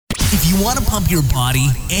If you want to pump your body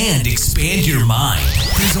and expand your mind,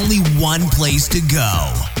 there's only one place to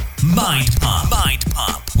go. Mind Pump. Mind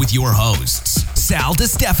Pump with your hosts, Sal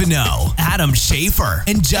DiStefano, Adam Schafer,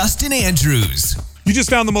 and Justin Andrews. You just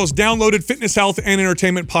found the most downloaded fitness, health, and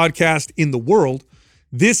entertainment podcast in the world.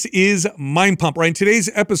 This is Mind Pump. Right, in today's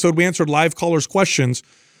episode, we answered live callers' questions,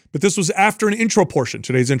 but this was after an intro portion.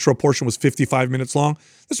 Today's intro portion was 55 minutes long.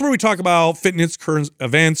 This is where we talk about fitness, current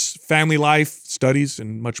events, family life, studies,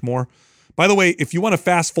 and much more. By the way, if you want to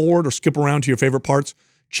fast forward or skip around to your favorite parts,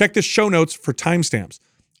 check the show notes for timestamps.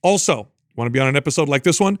 Also, want to be on an episode like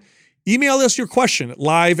this one? Email us your question at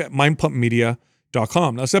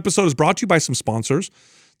live@mindpumpmedia.com. Now, this episode is brought to you by some sponsors.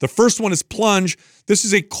 The first one is Plunge. This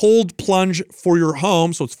is a cold plunge for your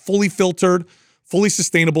home, so it's fully filtered, fully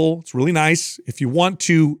sustainable. It's really nice. If you want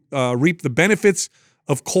to reap the benefits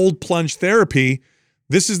of cold plunge therapy,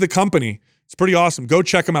 this is the company. It's pretty awesome. Go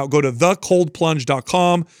check them out. Go to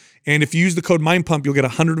thecoldplunge.com, and if you use the code MindPump, you'll get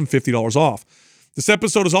 $150 off. This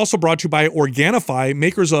episode is also brought to you by Organifi,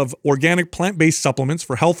 makers of organic plant-based supplements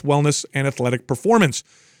for health, wellness, and athletic performance.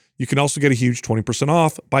 You can also get a huge 20%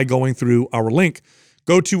 off by going through our link.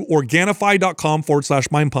 Go to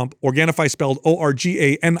Organifi.com/MindPump. Organifi spelled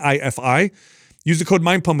ORGANIFI. Use the code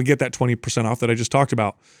MindPump and get that 20% off that I just talked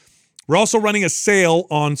about. We're also running a sale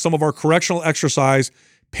on some of our correctional exercise,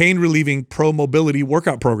 pain-relieving pro mobility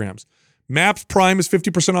workout programs. MAPS Prime is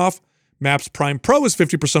 50% off. MAPS Prime Pro is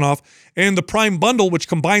 50% off. And the Prime Bundle, which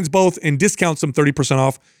combines both and discounts them 30%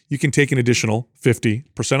 off, you can take an additional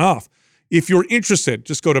 50% off. If you're interested,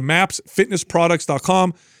 just go to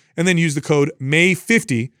mapsfitnessproducts.com and then use the code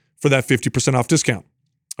MAY50 for that 50% off discount.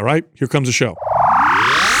 All right, here comes the show.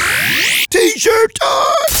 T-shirt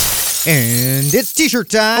time! And it's T-shirt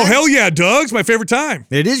time. Oh, hell yeah, Doug. It's my favorite time.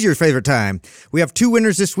 It is your favorite time. We have two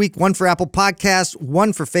winners this week, one for Apple Podcasts,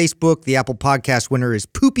 one for Facebook. The Apple Podcast winner is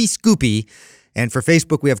Poopy Scoopy. And for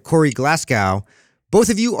Facebook, we have Corey Glasgow. Both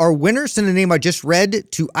of you are winners. Send the name I just read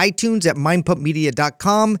to iTunes at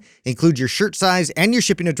mindpumpmedia.com. Include your shirt size and your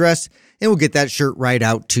shipping address, and we'll get that shirt right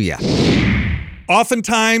out to you.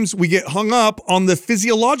 Oftentimes, we get hung up on the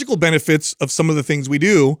physiological benefits of some of the things we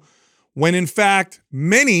do, when in fact,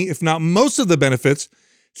 many, if not most of the benefits,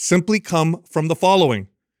 simply come from the following: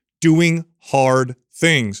 doing hard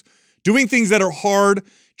things. Doing things that are hard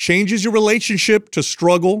changes your relationship to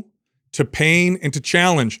struggle, to pain, and to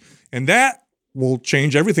challenge. And that will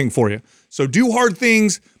change everything for you. So do hard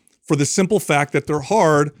things for the simple fact that they're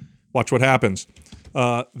hard. Watch what happens.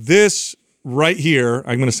 This right here,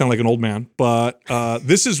 I'm going to sound like an old man, but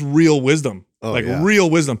this is real wisdom, real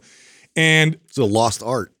wisdom. And it's a lost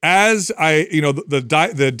art. As I,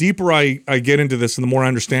 the deeper I get into this and the more I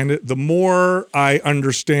understand it, the more I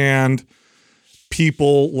understand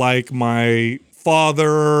people like my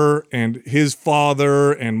father and his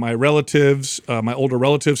father and my relatives, my older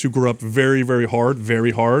relatives who grew up very, very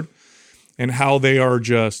hard, and how they are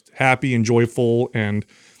just happy and joyful, and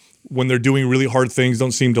when they're doing really hard things,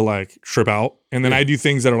 don't seem to like trip out. And then I do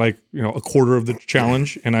things that are like, a quarter of the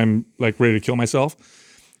challenge, and I'm like ready to kill myself.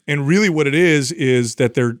 And really what it is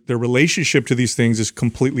that their relationship to these things is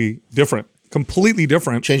completely different.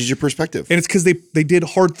 Changes your perspective. And it's because they did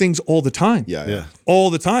hard things all the time. Yeah. All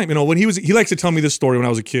the time. When he likes to tell me this story when I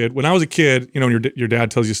was a kid. When I was a kid, when your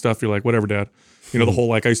dad tells you stuff, you're like, whatever, Dad. The whole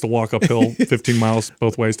like I used to walk uphill 15 miles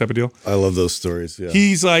both ways type of deal. I love those stories. Yeah.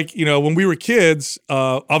 He's like, when we were kids,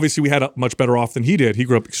 obviously we had it much better off than he did. He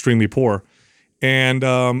grew up extremely poor. And,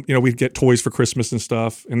 we'd get toys for Christmas and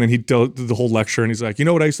stuff. And then he'd do the whole lecture, and he's like, you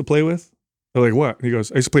know what I used to play with? They're like, what? And he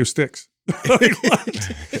goes, I used to play with sticks. Like,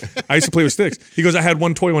 what? I used to play with sticks. He goes, I had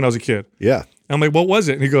one toy when I was a kid. Yeah. And I'm like, what was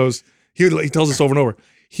it? And he goes, he tells us over and over.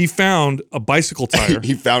 He found a bicycle tire.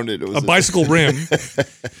 He found it. It was a bicycle rim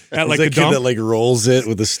at like a kid dump. that like rolls it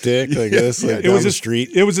with a stick like this, like down the street.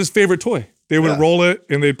 It was his favorite toy. They would roll it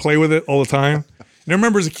and they'd play with it all the time. And I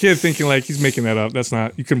remember as a kid thinking like, he's making that up. That's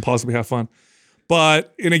not, you couldn't possibly have fun.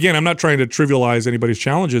 But, and again, I'm not trying to trivialize anybody's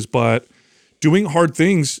challenges, but doing hard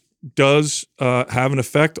things does have an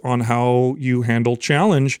effect on how you handle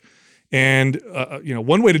challenge. And,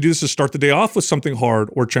 one way to do this is start the day off with something hard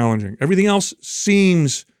or challenging. Everything else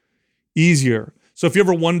seems easier. So if you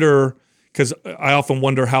ever wonder, because I often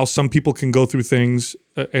wonder how some people can go through things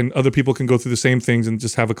and other people can go through the same things and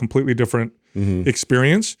just have a completely different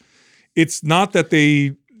experience. It's not that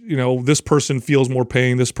they, this person feels more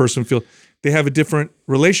pain, this person feels... They have a different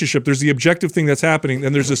relationship. There's the objective thing that's happening,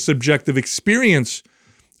 then there's a subjective experience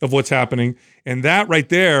of what's happening, and that right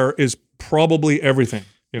there is probably everything.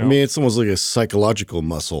 I mean, it's almost like a psychological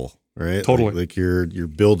muscle, right? Totally. Like you're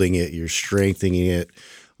building it, you're strengthening it.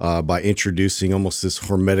 by introducing almost this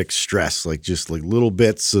hormetic stress, like just like little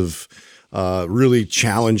bits of really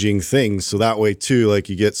challenging things. So that way too, like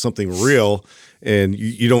you get something real and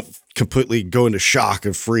you don't completely go into shock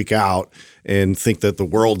and freak out and think that the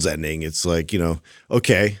world's ending. It's like,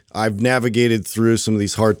 okay, I've navigated through some of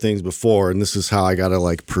these hard things before, and this is how I got to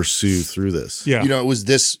like pursue through this. Yeah. It was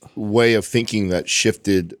this way of thinking that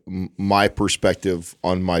shifted my perspective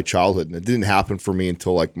on my childhood. And it didn't happen for me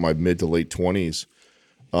until like my mid to late 20s.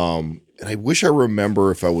 And I wish I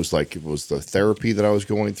remember if it was the therapy that I was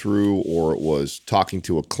going through or it was talking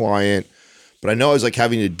to a client. But I know I was like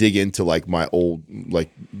having to dig into like my old,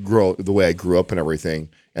 like the way I grew up and everything,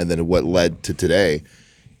 and then what led to today.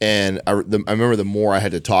 And I remember the more I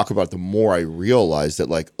had to talk about it, the more I realized that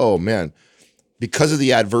like, oh man, because of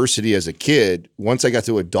the adversity as a kid, once I got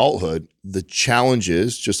to adulthood, the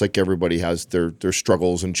challenges, just like everybody has their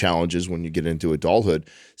struggles and challenges when you get into adulthood,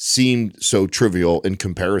 seemed so trivial in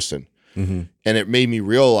comparison. Mm-hmm. And it made me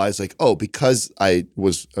realize like, oh, because I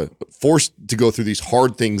was forced to go through these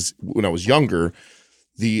hard things when I was younger,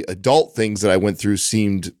 the adult things that I went through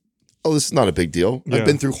seemed, oh, this is not a big deal. Yeah. I've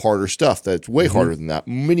been through harder stuff that's way harder than that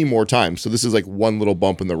many more times. So this is like one little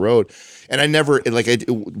bump in the road. And I never,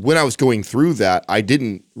 when I was going through that, I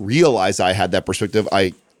didn't realize I had that perspective.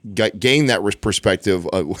 I gained that perspective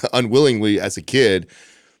unwillingly as a kid,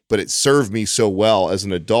 but it served me so well as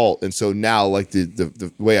an adult. And so now like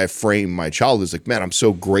the way I frame my childhood is like, man, I'm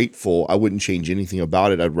so grateful. I wouldn't change anything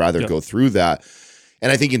about it. I'd rather go through that.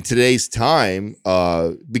 And I think in today's time,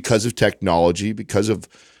 because of technology, because of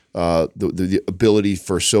the ability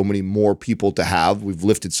for so many more people to have, we've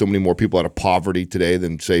lifted so many more people out of poverty today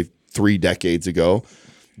than say 3 decades ago,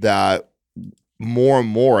 that more and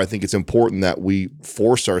more, I think it's important that we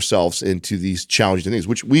force ourselves into these challenging things,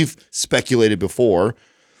 which we've speculated before,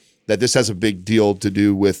 that this has a big deal to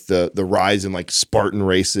do with the rise in like Spartan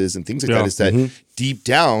races and things like that. Is that deep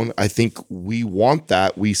down, I think we want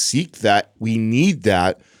that, we seek that, we need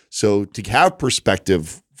that. So to have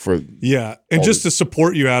perspective for and just to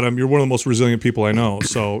support you, Adam, you're one of the most resilient people I know.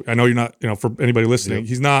 So I know you're not, for anybody listening,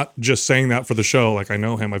 he's not just saying that for the show. Like I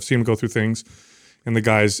know him, I've seen him go through things, and the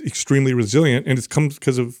guy's extremely resilient, and it comes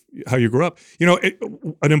because of how you grew up.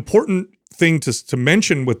 An important thing to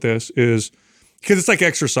mention with this is, because it's like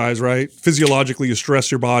exercise, right? Physiologically, you stress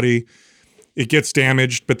your body, it gets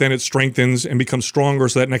damaged, but then it strengthens and becomes stronger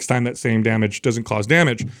so that next time that same damage doesn't cause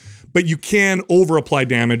damage. But you can over-apply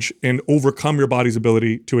damage and overcome your body's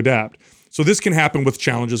ability to adapt. So this can happen with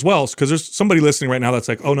challenge as well, because there's somebody listening right now that's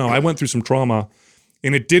like, oh no, I went through some trauma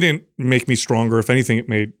and it didn't make me stronger. If anything, it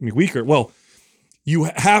made me weaker. Well,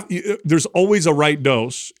 there's always a right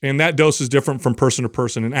dose, and that dose is different from person to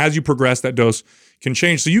person. And as you progress, that dose can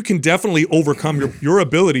change. So you can definitely overcome your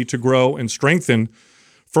ability to grow and strengthen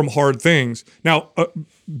from hard things. Now,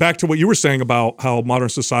 back to what you were saying about how modern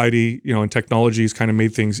society, and technology has kind of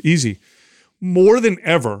made things easy. More than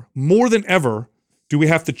ever, do we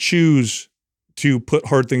have to choose to put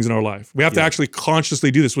hard things in our life. We have to actually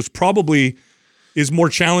consciously do this, which probably is more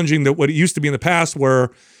challenging than what it used to be in the past,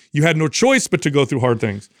 where you had no choice but to go through hard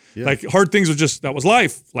things. Yeah. Like hard things was that was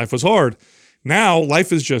life. Life was hard. Now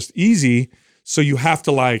life is just easy. So you have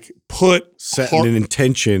to set an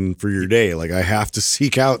intention for your day. Like I have to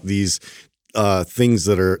seek out these things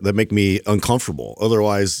that make me uncomfortable.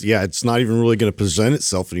 Otherwise, it's not even really going to present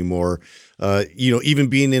itself anymore. Even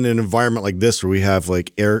being in an environment like this where we have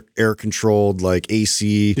like air controlled, like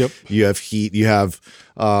AC, you have heat, you have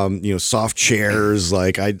soft chairs.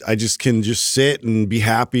 Like I just can just sit and be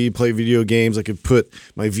happy, play video games. I could put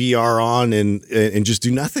my VR on and just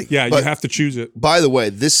do nothing. Yeah, you have to choose it. By the way,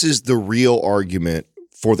 this is the real argument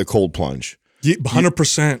for the cold plunge.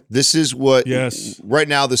 100%. This is what right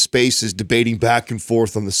now the space is debating back and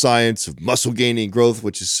forth on the science of muscle gaining and growth,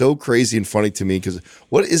 which is so crazy and funny to me because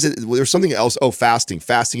what is it? There's something else. Oh, fasting.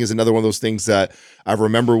 Fasting is another one of those things that I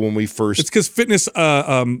remember when we first. It's because fitness, they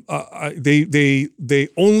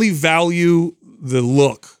only value the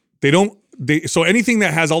look. So anything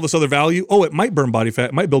that has all this other value, it might burn body fat,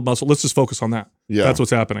 it might build muscle. Let's just focus on that. Yeah. That's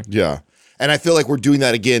what's happening. Yeah. And I feel like we're doing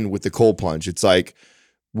that again with the cold plunge. It's like,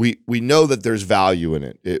 we know that there's value in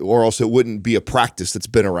it, or else it wouldn't be a practice that's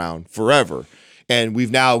been around forever. And we've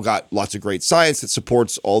now got lots of great science that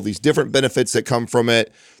supports all these different benefits that come from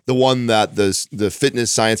it. The one that the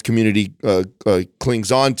fitness science community clings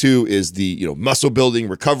on to is the muscle building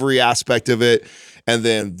recovery aspect of it. and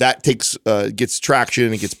then that gets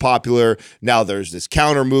traction and gets popular. Now there's this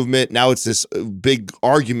counter movement. Now it's this big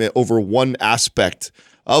argument over one aspect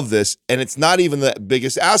of this, and it's not even the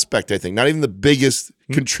biggest aspect, I think, not even the biggest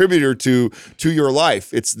contributor to your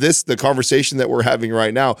life. It's the conversation that we're having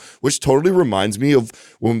right now, which totally reminds me of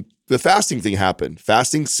when the fasting thing happened.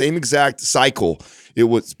 Fasting, same exact cycle.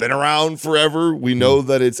 It's been around forever. We know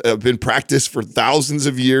that it's been practiced for thousands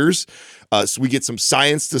of years. So we get some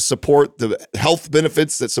science to support the health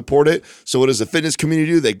benefits that support it. So what does the fitness community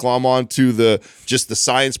do? They glom on to just the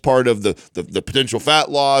science part of the potential fat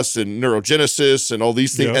loss and neurogenesis and all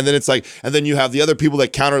these things. Yep. And then it's like, and then you have the other people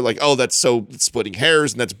that counter like, oh, that's so splitting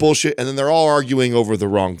hairs and that's bullshit. And then they're all arguing over the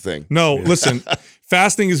wrong thing. No, listen,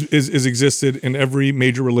 fasting is existed in every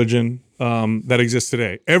major religion that exists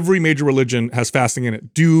today. Every major religion has fasting in it.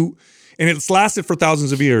 And it's lasted for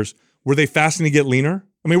thousands of years. Were they fasting to get leaner?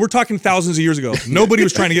 I mean, we're talking thousands of years ago. Nobody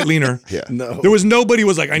was trying to get leaner. No. There was nobody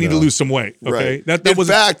was like, I need to lose some weight. Okay. Right. In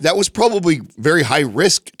fact, that was probably very high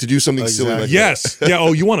risk to do something silly like that. Yes. Yeah.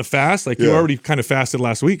 Oh, you want to fast? Like you already kind of fasted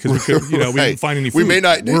last week because we didn't find any food. We may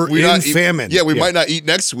not. We're in famine. Yeah, we might not eat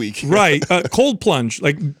next week. Right. Cold plunge,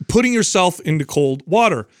 like putting yourself into cold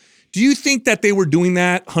water. Do you think that they were doing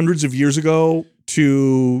that hundreds of years ago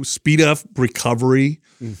to speed up recovery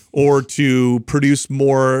or to produce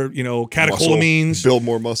more, catecholamines, build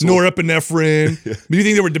more muscle, norepinephrine? Do you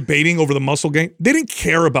think they were debating over the muscle gain? They didn't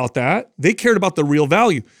care about that. They cared about the real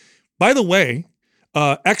value. By the way,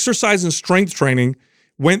 exercise and strength training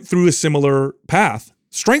went through a similar path.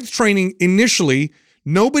 Strength training initially,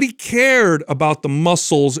 nobody cared about the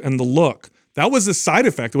muscles and the look. That was the side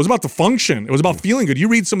effect. It was about the function. It was about feeling good. You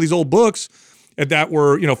read some of these old books that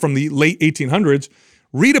were, from the late 1800s,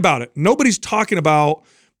 read about it. Nobody's talking about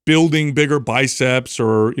building bigger biceps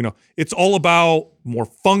or, it's all about more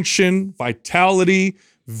function, vitality,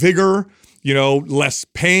 vigor, less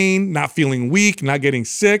pain, not feeling weak, not getting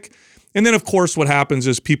sick. And then, of course, what happens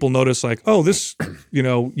is people notice like, oh, this,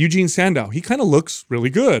 Eugene Sandow, he kind of looks really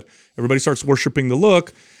good. Everybody starts worshiping the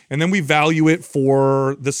look. And then we value it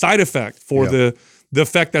for the side effect, for the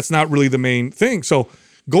effect that's not really the main thing. So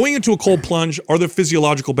going into a cold plunge, are there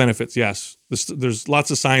physiological benefits? Yes. There's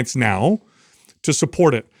lots of science now to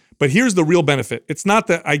support it. But here's the real benefit. It's not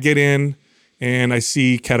that I get in and I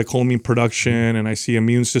see catecholamine production and I see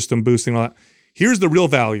immune system boosting, all that. Here's the real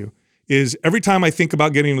value is every time I think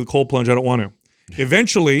about getting into the cold plunge, I don't want to.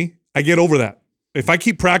 Eventually, I get over that. If I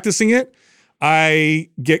keep practicing it, I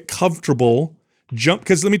get comfortable.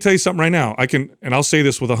 Because let me tell you something right now. I'll say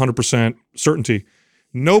this with 100% certainty.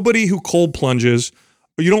 Nobody who cold plunges,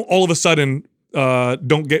 you don't all of a sudden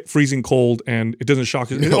don't get freezing cold and it doesn't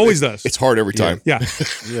shock you. It always does. It's hard every time. Yeah.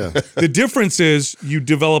 The difference is you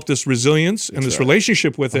develop this resilience and this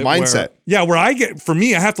relationship with it. Mindset. Where I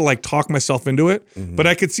have to like talk myself into it, but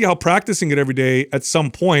I could see how practicing it every day at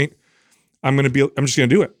some point, I'm just going to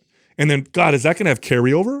do it. And then, God, is that going to have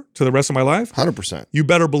carryover to the rest of my life? 100%. You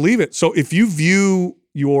better believe it. So if you view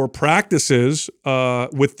your practices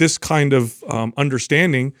with this kind of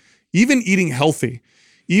understanding, even eating healthy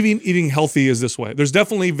is this way. There's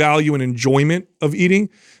definitely value and enjoyment of eating,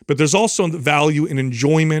 but there's also the value and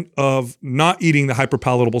enjoyment of not eating the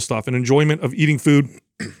hyperpalatable stuff and enjoyment of eating food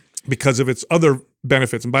because of its other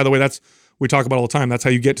benefits. And by the way, we talk about all the time. That's how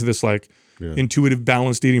you get to this intuitive,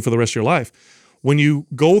 balanced eating for the rest of your life. When you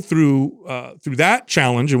go through that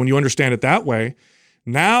challenge and when you understand it that way,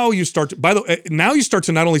 now you start to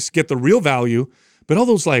not only get the real value, but all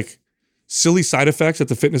those like silly side effects that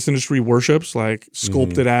the fitness industry worships, like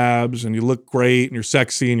sculpted abs and you look great and you're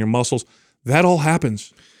sexy and your muscles, that all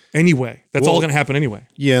happens anyway. That's all going to happen anyway.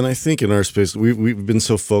 Yeah, and I think in our space, we've been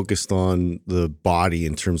so focused on the body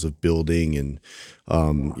in terms of building and,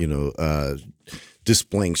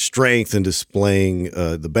 displaying strength and displaying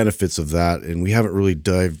the benefits of that, and we haven't really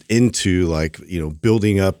dived into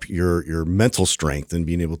building up your mental strength and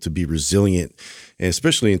being able to be resilient, and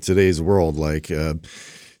especially in today's world,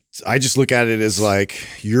 I just look at it as like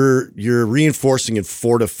you're reinforcing and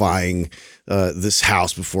fortifying this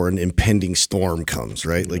house before an impending storm comes,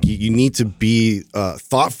 right? Like you need to be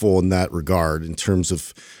thoughtful in that regard in terms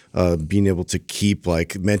of being able to keep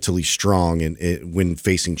mentally strong and when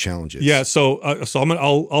facing challenges. Yeah. So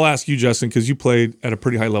I'll ask you, Justin, because you played at a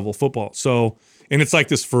pretty high level of football. So, and it's like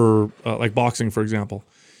this for like boxing, for example.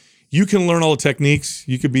 You can learn all the techniques.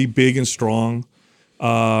 You could be big and strong.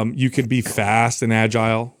 You could be fast and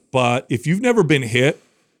agile. But if you've never been hit,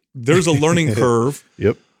 there's a learning curve.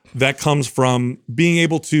 Yep. That comes from being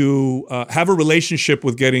able to have a relationship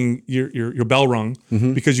with getting your bell rung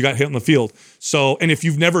because you got hit on the field. So, and if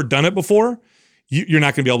you've never done it before, you're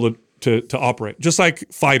not going to be able to operate. Just like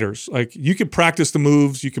fighters, like you could practice the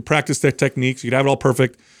moves, you could practice the techniques, you could have it all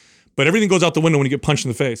perfect, but everything goes out the window when you get punched in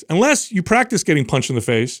the face. Unless you practice getting punched in the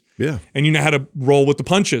face, and you know how to roll with the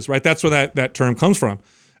punches, right? That's where that term comes from.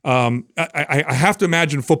 I have to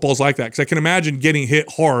imagine football's like that, because I can imagine getting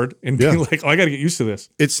hit hard and being like, oh, I got to get used to this.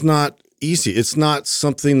 It's not easy. It's not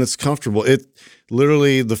something that's comfortable. It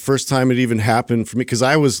literally, the first time it even happened for me, because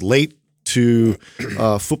I was late to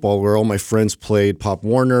football, where all my friends played Pop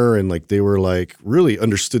Warner, and like they were like really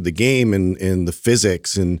understood the game and the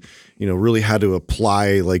physics, and really had to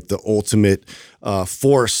apply like the ultimate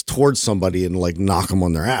force towards somebody and like knock them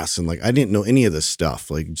on their ass. And like I didn't know any of this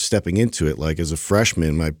stuff. Like stepping into it, like as a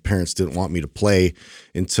freshman, my parents didn't want me to play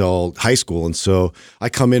until high school, and so I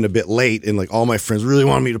come in a bit late, and like all my friends really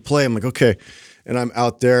wanted me to play. I'm like, okay. And I'm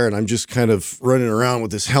out there and I'm just kind of running around with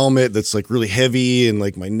this helmet that's like really heavy, and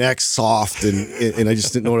like my neck's soft, and I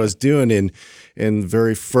just didn't know what I was doing. And the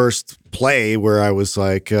very first play where I was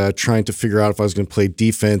like trying to figure out if I was going to play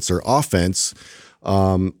defense or offense,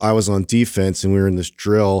 I was on defense, and we were in this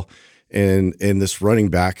drill, and this running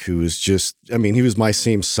back who was just, I mean, he was my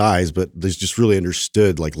same size, but just really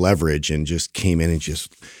understood like leverage, and just came in and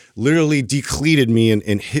just literally decleated me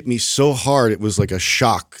and hit me so hard. It was like a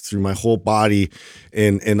shock through my whole body.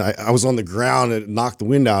 And I was on the ground, and it knocked the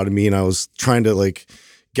wind out of me, and I was trying to like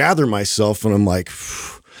gather myself, and I'm like,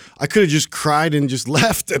 I could have just cried and just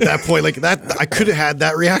left at that point. Like that, I could have had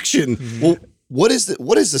that reaction. Well, what is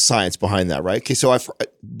the science behind that, right? Okay, so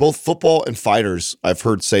both football and fighters, I've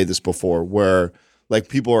heard say this before, where like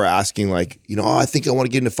people are asking like, oh, I think I want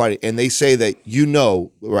to get into fighting. And they say that,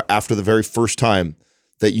 after the very first time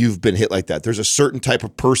that you've been hit like that, there's a certain type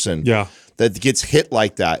of person that gets hit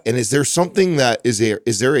like that. And is there something is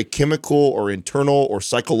there a chemical or internal or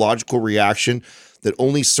psychological reaction that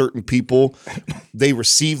only certain people, they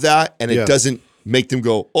receive that, and it doesn't make them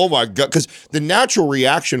go, oh my God? Because the natural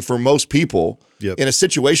reaction for most people in a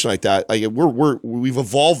situation like that, like we've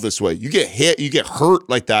evolved this way. You get hit, you get hurt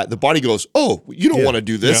like that, the body goes, oh, you don't want to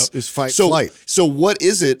do this. It's flight. So what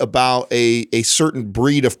is it about a certain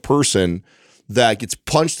breed of person that gets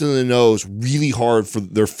punched in the nose really hard for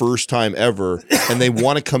their first time ever, and they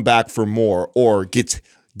want to come back for more, or gets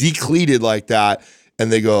decleated like that,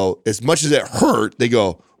 and they go, as much as it hurt, they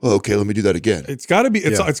go, oh, okay, let me do that again. It's got to be.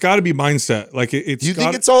 It's got to be mindset. Like it's. Do you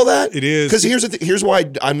think it's all that? It is. Because here's why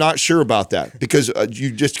I'm not sure about that. Because you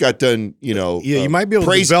just got done, you might be able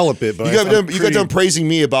to develop it, but you got done praising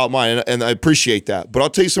me about mine, and I appreciate that. But I'll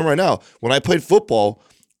tell you something right now. When I played football,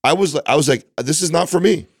 I was like, this is not for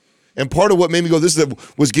me. And part of what made me go,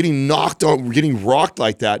 was getting knocked on, getting rocked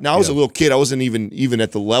like that. Now I was a little kid. I wasn't even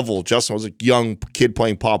at the level. Justin, I was a young kid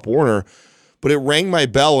playing Pop Warner. But it rang my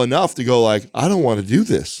bell enough to go like, I don't want to do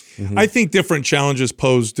this. Mm-hmm. I think different challenges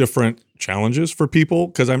pose different challenges for people,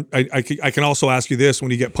 because I can also ask you this: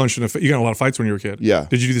 when you get punched in the face, you got a lot of fights when you were a kid. Yeah.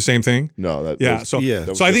 Did you do the same thing? No. So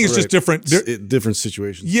I think it's just different. Different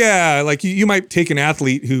situations. Yeah, like you might take an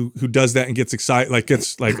athlete who does that and gets excited, like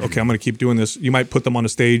gets like, okay, I'm going to keep doing this. You might put them on a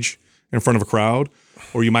stage in front of a crowd,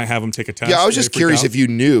 or you might have them take a test. Yeah, I was just curious if you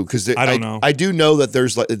knew, because I don't know. I do know that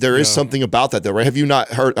there is something about that, though, right? Have you not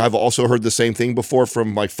heard? I've also heard the same thing before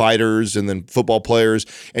from like fighters and then football players.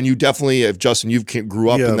 And you definitely, if Justin, you grew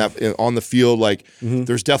up in that on the field, like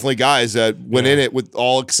there's definitely guys that went in it with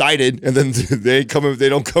all excited, and then they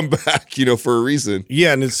don't come back, for a reason.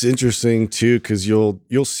 Yeah, and it's interesting too, because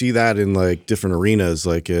you'll see that in like different arenas,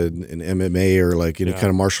 like in MMA or like kind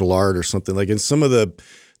of martial art or something. Like in some of the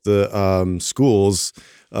schools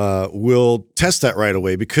will test that right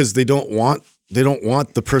away, because they don't want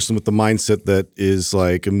the person with the mindset that is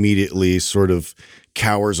like immediately sort of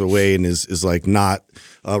cowers away and is like not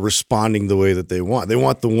responding the way that they want. They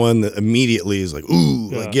want the one that immediately is like, ooh,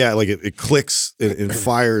 like it clicks and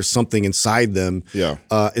fires something inside them. Yeah.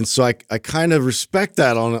 And so I kind of respect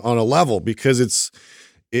that on a level, because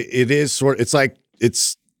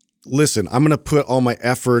listen, I'm going to put all my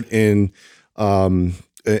effort in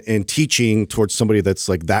and teaching towards somebody that's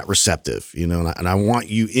like that receptive, and I want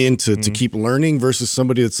you to keep learning, versus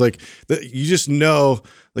somebody that's like, you just know,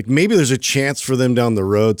 like maybe there's a chance for them down the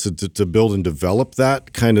road to build and develop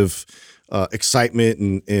that kind of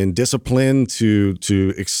excitement and discipline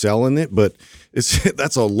to excel in it. But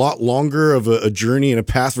that's a lot longer of a journey and a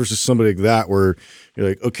path versus somebody like that, where you're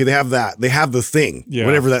like, okay, they have the thing,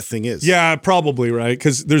 whatever that thing is. Yeah, probably, right?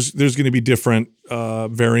 Because there's going to be different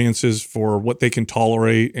variances for what they can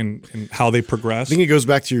tolerate and how they progress. I think it goes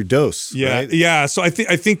back to your dose. Yeah, right? yeah. So I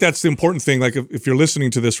think that's the important thing. Like if you're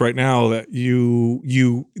listening to this right now, that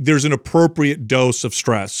there's an appropriate dose of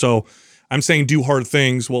stress. So I'm saying do hard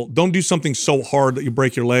things. Well, don't do something so hard that you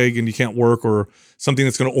break your leg and you can't work, or something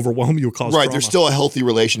that's going to overwhelm you or cause Right. trauma. There's still a healthy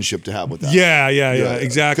relationship to have with that. Yeah,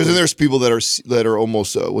 exactly. Because then there's people that are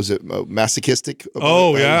almost masochistic.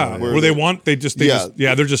 Oh yeah, where where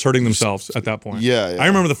they're just hurting themselves at that point. Yeah. I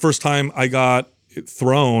remember the first time I got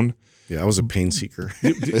thrown. Yeah, I was a pain seeker.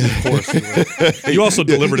 Of course, you also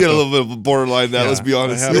delivered You it. get a though. little bit of borderline that. Let's be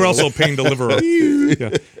honest. You were also a pain deliverer.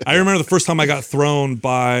 Yeah. I remember the first time I got thrown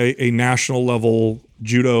by a national level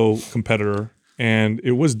judo competitor, and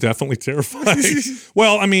it was definitely terrifying.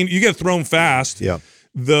 Well, I mean, you get thrown fast. Yeah.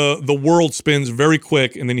 The world spins very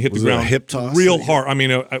quick, and then you hit Was the it a ground hip toss? real hard. I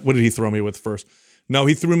mean, what did he throw me with first? No,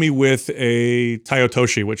 he threw me with a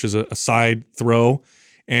taiotoshi, which is a side throw.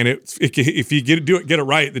 And if you get it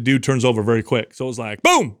right, the dude turns over very quick. So it was like,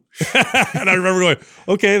 boom. And I remember going,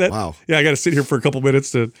 okay, Wow. Yeah, I got to sit here for a couple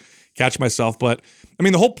minutes to catch myself. But I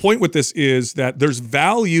mean, the whole point with this is that there's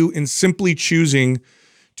value in simply choosing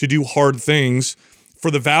to do hard things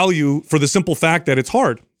for the simple fact that it's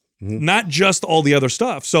hard, not just all the other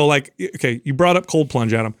stuff. So like, okay, you brought up cold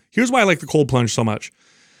plunge, Adam. Here's why I like the cold plunge so much.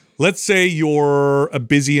 Let's say you're a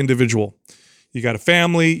busy individual. You got a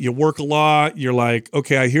family, you work a lot. You're like,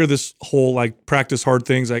 okay, I hear this whole like practice hard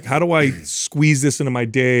things. Like, how do I squeeze this into my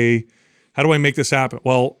day? How do I make this happen?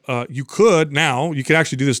 Well, you could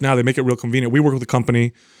actually do this now. They make it real convenient. We work with a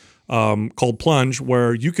company called Plunge,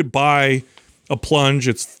 where you could buy a plunge.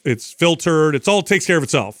 It's filtered. It takes care of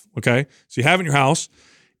itself. Okay. So you have it in your house,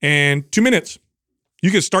 and 2 minutes. You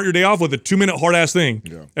can start your day off with a 2-minute hard ass thing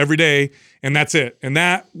every day, and that's it. And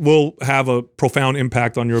that will have a profound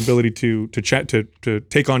impact on your ability to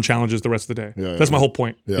take on challenges the rest of the day. That's my whole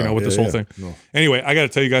point, with this whole thing. No. Anyway, I got to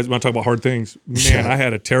tell you guys, when I talk about hard things, man, I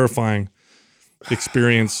had a terrifying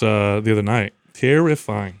experience the other night.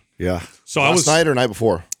 Terrifying. Yeah. So Last night or night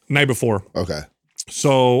before? Night before. Okay.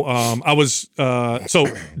 So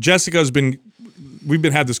Jessica's we've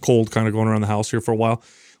had this cold kind of going around the house here for a while.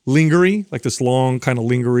 Lingery, like this long kind of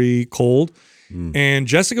lingery cold. And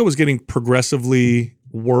Jessica was getting progressively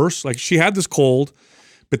worse. Like she had this cold,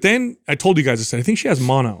 but then I told you guys, I said, I think she has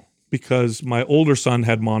mono, because my older son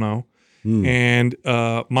had mono, and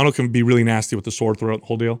mono can be really nasty with the sore throat, the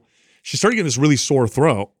whole deal. She started getting this really sore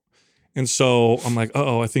throat. And so I'm like,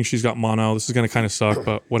 I think she's got mono. This is going to kind of suck,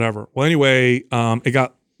 but whatever. Well, anyway, it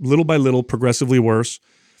got little by little progressively worse.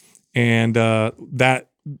 And the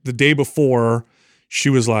day before, she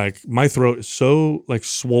was like, my throat is so like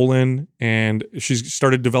swollen, and she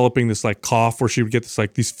started developing this like cough where she would get this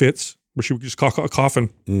like these fits where she would just cough and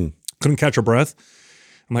couldn't catch her breath.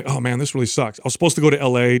 I'm like, oh man, this really sucks. I was supposed to go to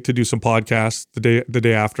LA to do some podcasts the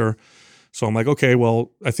day after. So I'm like, okay,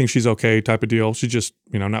 well, I think she's okay type of deal. She's just,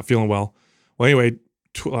 not feeling well. Well, anyway,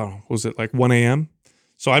 was it like 1 a.m.?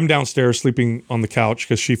 So I'm downstairs sleeping on the couch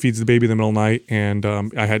because she feeds the baby in the middle of the night. And I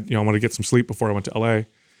wanted to get some sleep before I went to LA.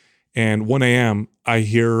 And 1 a.m., I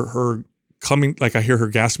hear her coming, like I hear her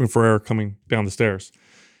gasping for air coming down the stairs.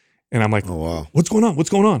 And I'm like, oh, wow. What's going on? What's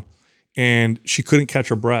going on? And she couldn't catch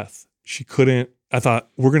her breath. I thought,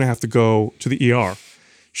 we're going to have to go to the ER.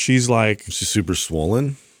 She's like. She's super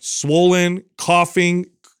swollen, coughing,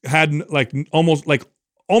 had like almost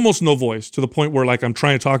no voice, to the point where like I'm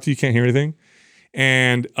trying to talk to you, can't hear anything.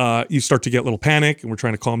 And you start to get a little panic, and we're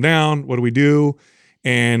trying to calm down. What do we do?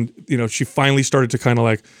 And, she finally started to kind of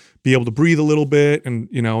like be able to breathe a little bit, and,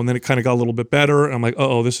 and then it kind of got a little bit better. And I'm like,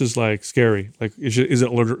 this is like scary. Like, is it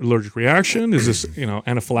allergic reaction? Is this,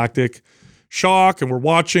 anaphylactic shock? And we're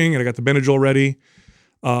watching, and I got the Benadryl ready.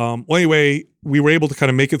 Well, anyway, we were able to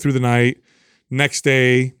kind of make it through the night. Next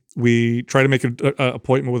day, we try to make an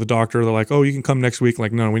appointment with a doctor. They're like, oh, you can come next week.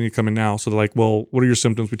 Like, no, we need to come in now. So they're like, well, what are your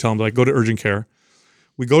symptoms? We tell them, like, go to urgent care.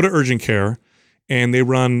 We go to urgent care, and they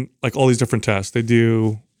run like all these different tests. They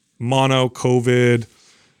do mono, COVID,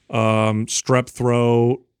 strep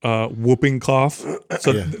throat, whooping cough.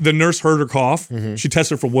 So the nurse heard her cough. Mm-hmm. She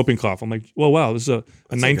tested for whooping cough. I'm like, well, wow, this is a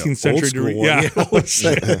 19th century. Yeah.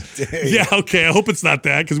 Yeah. Okay. I hope it's not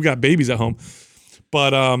that, because we got babies at home.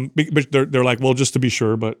 But they're like, well, just to be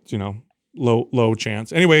sure, but low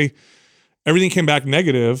chance. Anyway, everything came back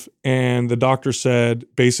negative, and the doctor said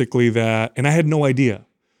basically that, and I had no idea.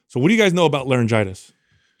 So what do you guys know about laryngitis?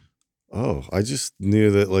 Oh, I just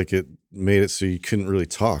knew that like it made it so you couldn't really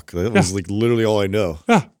talk. That was like literally all I know.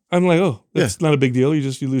 Yeah. I'm like, that's not a big deal. You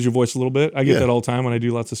lose your voice a little bit. I get that all the time when I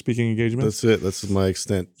do lots of speaking engagements. That's it. That's my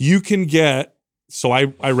extent. You can get, so I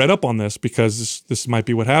read up on this because this might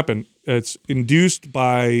be what happened. It's induced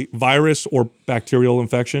by virus or bacterial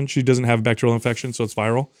infection. She doesn't have a bacterial infection, so it's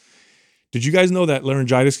viral. Did you guys know that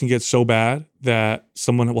laryngitis can get so bad that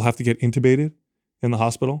someone will have to get intubated in the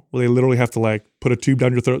hospital where they literally have to like put a tube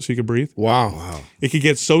down your throat so you can breathe. Wow. It could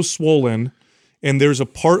get so swollen, and there's a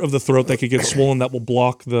part of the throat that could get swollen that will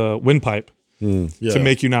block the windpipe to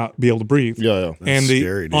make you not be able to breathe. Yeah. And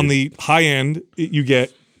scary, dude. on the high end, you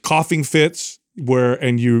get coughing fits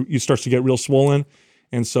and you start to get real swollen.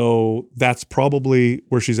 And so that's probably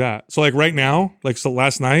where she's at. So like right now, so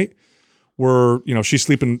last night, we're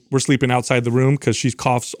sleeping outside the room because she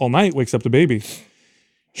coughs all night, wakes up the baby.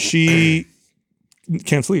 She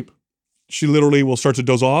can't sleep. She literally will start to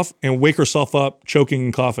doze off and wake herself up choking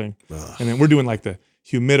and coughing. Ugh. And then we're doing like the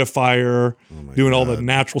humidifier, doing all the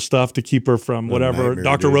natural stuff to keep her from whatever.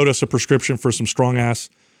 Doctor wrote us a prescription for some strong ass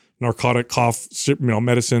narcotic cough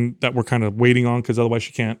medicine that we're kind of waiting on because otherwise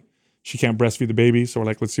she can't breastfeed the baby. So we're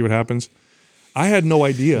like, let's see what happens. I had no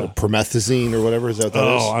idea. Promethazine or whatever, is that what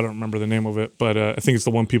that is? Oh, I don't remember the name of it, but I think it's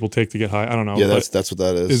the one people take to get high. I don't know. Yeah, that's what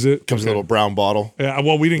that is. Is it? Comes in a little brown bottle. Yeah,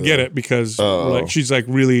 well, we didn't get it because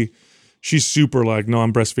she's super like, no,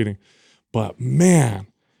 I'm breastfeeding. But man,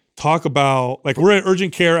 talk about like we're at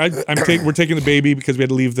urgent care. We're taking the baby because we had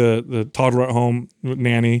to leave the toddler at home with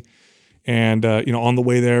nanny, and on the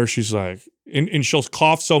way there, she's like, and she'll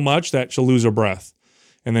cough so much that she'll lose her breath.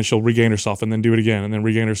 And then she'll regain herself and then do it again and then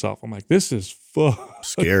regain herself. I'm like, this is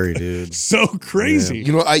scary, dude. So crazy.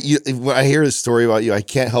 Yeah. When I hear this story about you, I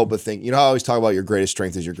can't help but think, I always talk about your greatest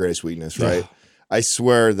strength is your greatest weakness, right? Yeah. I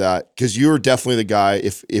swear that, because you're definitely the guy,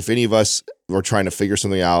 if any of us are trying to figure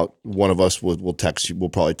something out, one of us will text you, we'll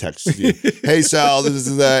probably text you, hey Sal, this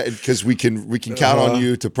is that, because we can count on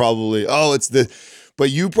you to probably, it's the,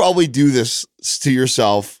 but you probably do this to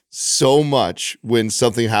yourself so much when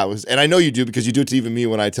something happens. And I know you do because you do it to even me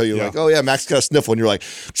when I tell you like, oh yeah, Max got a sniffle. And you're like,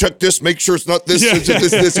 check this, make sure it's not this,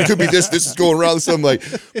 this, it could be this is going around. So I'm like,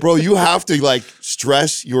 bro, you have to like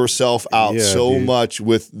stress yourself out much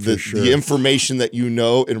with the information that you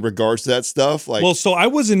know in regards to that stuff. Like, well, so I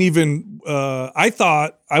wasn't even, I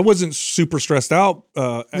thought I wasn't super stressed out.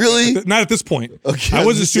 Really? Not at this point. Okay. I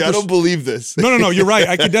wasn't super. I don't believe this. No, you're right.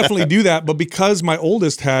 I could definitely do that. But because my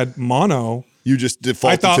oldest had mono, you just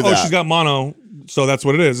defaulted to that. I thought, she's got mono, so that's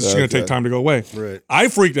what it is. It's going to take time to go away. Right. I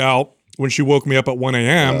freaked out when she woke me up at 1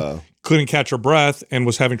 a.m., couldn't catch her breath, and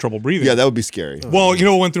was having trouble breathing. Yeah, that would be scary. Well,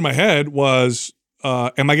 what went through my head was,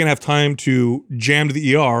 am I going to have time to jam to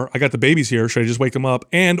the ER? I got the babies here. Should I just wake them up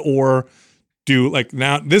or do like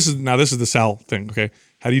now? This is the Sal thing. Okay.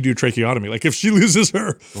 How do you do tracheotomy? Like if she loses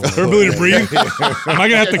her ability to breathe, am I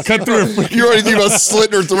gonna have to cut through her? You're already thinking about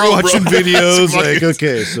slitting her throat, watching videos. Like,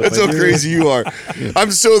 okay, so that's how crazy you are.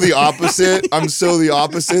 I'm so the opposite.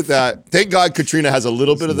 That thank God Katrina has a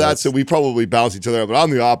little bit of that, so we probably balance each other out. But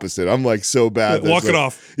I'm the opposite. I'm like so bad. Walk it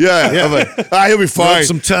off. Yeah. I'm like, he'll be fine.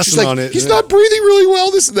 Some testing on it. He's not breathing really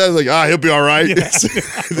well. This and that. I'm like, he'll be all right. Yeah.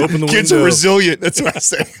 Open the kids are resilient. That's what I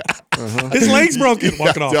say. His leg's broken.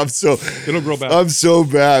 Walk it off. It'll grow back. I'm so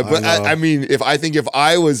bad. But I mean, if I think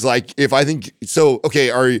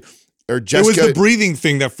or Jessica, it was the breathing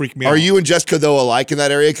thing that freaked me out. Are you and Jessica though alike in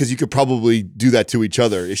that area? Because you could probably do that to each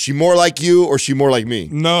other. Is she more like you or is she more like me?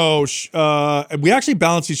 No, we actually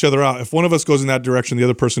balance each other out. If one of us goes in that direction, the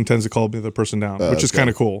other person tends to calm the other person down, which is kind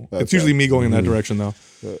of cool. Okay. It's usually me going in that direction though.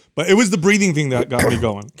 But it was the breathing thing that got me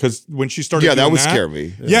going because when she started, that would scare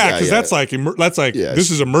me. Yeah, because that's like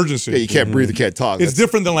this is emergency. Yeah, you can't breathe, you can't talk. It's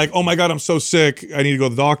different than like, oh my God, I'm so sick, I need to go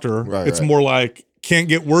to the doctor. It's more like can't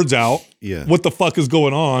get words out. Yeah, what the fuck is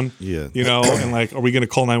going on? Yeah, and like, are we going to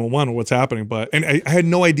call 911 or what's happening? But I had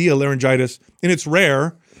no idea laryngitis, and it's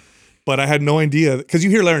rare, but I had no idea because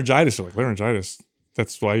you hear laryngitis, you're like laryngitis.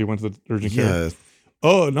 That's why you went to the urgent care.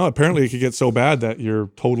 Oh no! Apparently, it could get so bad that you're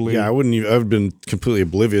totally. Yeah, I wouldn't. I've been completely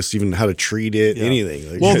oblivious, even how to treat it,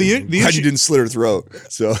 anything. Like, well, the issue, you didn't slit her throat.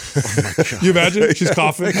 So, you imagine she's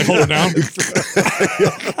coughing. I hold her down.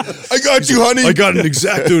 I got you, honey. I got an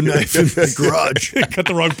X-Acto knife in the garage. Cut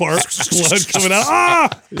the wrong part. Blood coming out. Ah!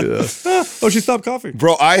 Yeah. Oh, she stopped coughing.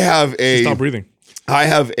 Bro, she stopped breathing. I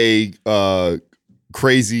have a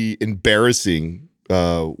crazy, embarrassing,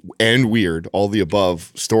 and weird, all the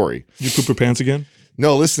above story. You poop your pants again?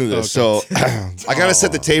 No, listen to this. Okay. So I got to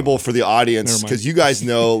set the table for the audience because you guys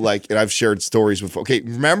know, like, and I've shared stories before. Okay,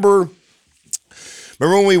 remember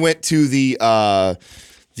when we went to the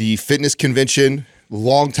fitness convention a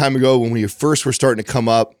long time ago when we first were starting to come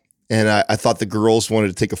up, and I thought the girls wanted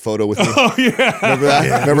to take a photo with me. Oh yeah, remember that?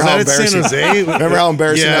 Yeah. Remember how embarrassing? Remember how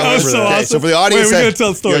embarrassing that was? So awesome. So for the audience, we're gonna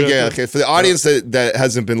tell the story. Okay. For the audience that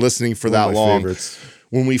hasn't been listening for that long. Favorites.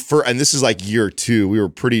 when we first, and this is like year 2, we were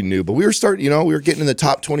pretty new, but we were starting, we were getting in the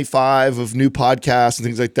top 25 of new podcasts and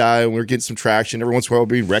things like that. And we were getting some traction. Every once in a while,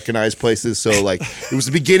 being recognized places. So like, it was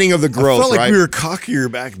the beginning of the growth, I felt like right? we were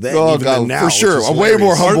cockier back then. Oh, even God, than now, for sure. I'm way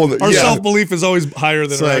more humble. Our self-belief is always higher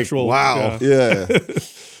than It's our like, actual. wow. Yeah.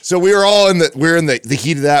 So we were all in the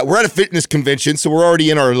heat of that. We're at a fitness convention, so we're already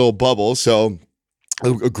in our little bubble. So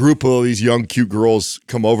a group of these young, cute girls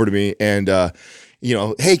come over to me and,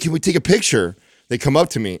 hey, can we take a picture? They come up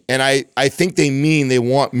to me, and I think they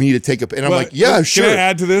want me to take a. And I'm like, yeah, sure. Can I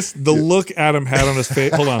add to this? The look Adam had on his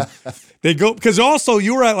face. Hold on. They go because also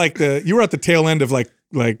you were at the tail end of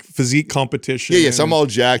like physique competition. Yeah, so I'm all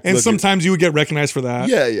jacked. And sometimes you would get recognized for that.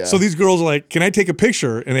 Yeah. So these girls are like, "Can I take a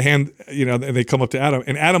picture?" And they hand, and they come up to Adam,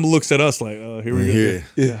 and Adam looks at us like, "Oh, here we go."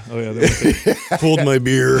 Yeah. Oh yeah. They want to take, Pulled my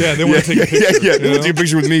beer. yeah, they want to take a picture. Yeah. They want to take a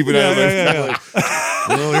picture with me, but Yeah.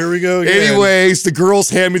 Well, here we go again. Anyways, the girls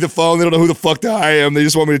hand me the phone. They don't know who the fuck I am. They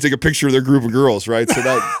just want me to take a picture of their group of girls, right? So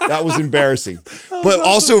that was embarrassing, but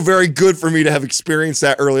also very good for me to have experienced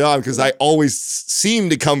that early on because I always seem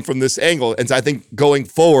to come from this angle. And so I think going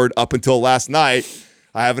forward up until last night,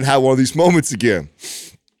 I haven't had one of these moments again.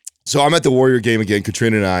 So I'm at the Warrior game again,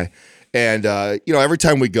 Katrina and I. And every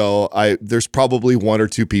time we go, there's probably 1 or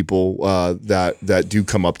 2 people that do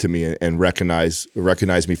come up to me and recognize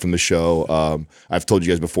me from the show. I've told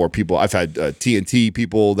you guys before, I've had TNT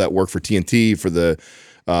people that work for TNT for the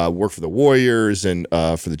work for the Warriors and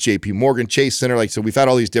for the JP Morgan Chase Center. So we've had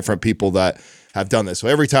all these different people that have done this. So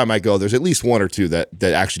every time I go, there's at least 1 or 2 that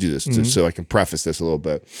actually do this. So I can preface this a little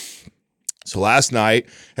bit. So last night,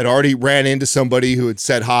 had already ran into somebody who had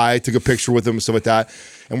said hi, took a picture with them, and stuff like that.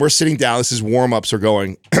 And we're sitting down. This is warm-ups are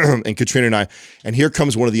going, and Katrina and I. And here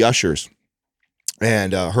comes one of the ushers.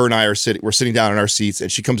 And her and I we're sitting down in our seats,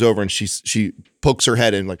 and she comes over and she pokes her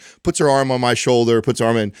head in, like puts her arm on my shoulder, puts her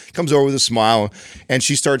arm in, comes over with a smile, and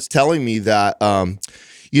she starts telling me that,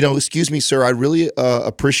 excuse me, sir, I really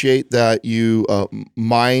appreciate that you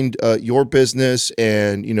mind your business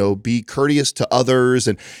and, be courteous to others.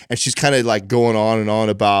 And she's kind of like going on and on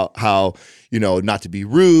about how, not to be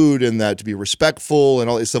rude and that to be respectful and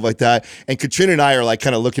all this stuff like that. And Katrina and I are like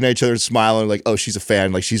kind of looking at each other and smiling like, oh, she's a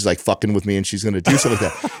fan. Like she's like fucking with me and she's going to do something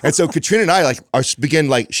like that. And so Katrina and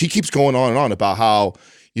I she keeps going on and on about how,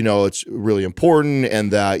 it's really important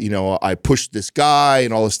and that, I pushed this guy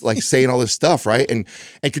and all this, like saying all this stuff, right? And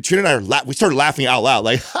Katrina and I we started laughing out loud,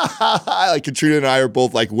 like, like Katrina and I are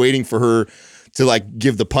both like waiting for her to like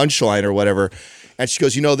give the punchline or whatever. And she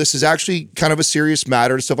goes, this is actually kind of a serious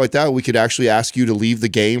matter and stuff like that. We could actually ask you to leave the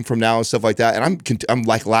game from now and stuff like that. And I'm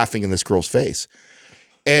like laughing in this girl's face.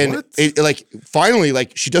 And it like finally,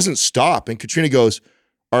 like she doesn't stop. And Katrina goes,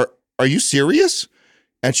 are you serious?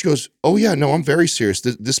 And she goes, oh yeah, no, I'm very serious.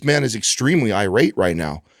 This man is extremely irate right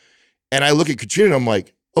now. And I look at Katrina and I'm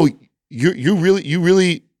like, oh, you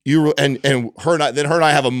really, and her and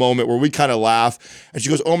I have a moment where we kind of laugh. And she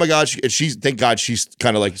goes, oh my God. Thank God she's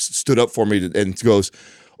kind of like stood up for me and goes,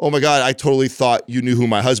 oh my God, I totally thought you knew who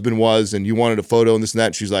my husband was and you wanted a photo and this and that.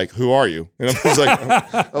 And she's like, who are you? And I was like,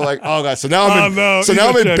 I'm like, oh God. So now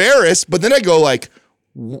I'm embarrassed. But then I go like,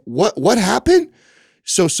 what happened?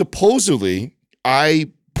 So supposedly I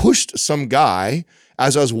pushed some guy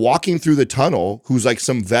as I was walking through the tunnel who's like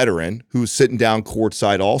some veteran who's sitting down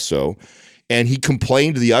courtside also. And he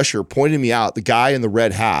complained to the usher, pointed me out. The guy in the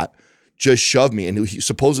red hat just shoved me. And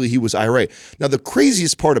supposedly he was irate. Now, the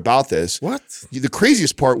craziest part about this. What? The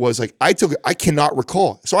craziest part was like, I cannot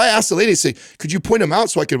recall. So I asked the lady, I said, could you point him out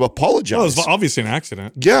so I could apologize? Well, it was obviously an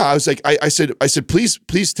accident. Yeah. I was like, I said,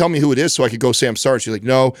 please tell me who it is so I could go say I'm sorry. She's like,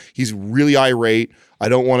 no, he's really irate. I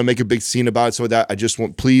don't want to make a big scene about it. So that I just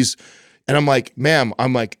want, please. And I'm like, ma'am,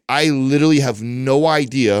 I literally have no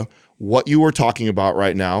idea what you were talking about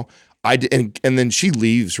right now. And then she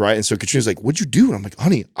leaves, right? And so Katrina's like, what'd you do? And I'm like,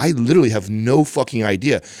 honey, I literally have no fucking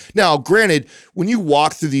idea. Now, granted, when you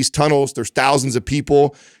walk through these tunnels, there's thousands of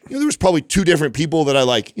people. There was probably 2 different people that I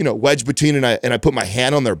like, wedge between and I put my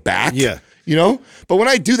hand on their back. Yeah. But when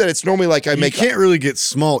I do that, it's normally like You can't really get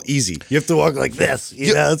small easy. You have to walk like this.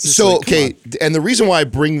 Okay. And the reason why I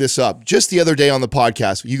bring this up, just the other day on the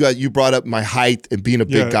podcast, you brought up my height and being a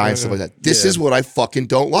big guy and stuff like that. This is what I fucking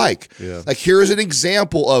don't like. Yeah. Like, here's an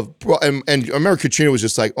example of, and I remember Katrina was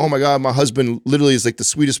just like, oh my God, my husband literally is like the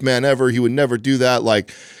sweetest man ever. He would never do that.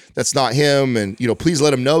 Like, that's not him. And, please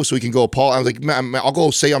let him know so he can go apologize. I was like, man, I'll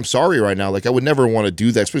go say I'm sorry right now. Like, I would never want to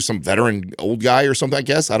do that, especially some veteran old guy or something, I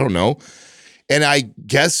guess. I don't know. And I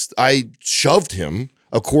guess I shoved him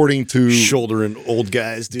according to Shouldering old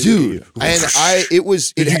guys, dude. And it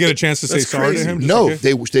was. Did you get a chance to say that's sorry crazy. to him? Just No, in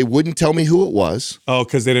case? they wouldn't tell me who it was. Oh,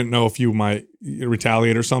 because they didn't know if you might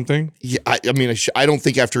retaliate or something. Yeah, I mean, I don't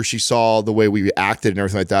think after she saw the way we acted and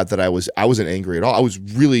everything like that, that I wasn't angry at all. I was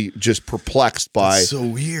really just perplexed by. That's so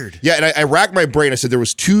weird. Yeah, and I racked my brain. I said there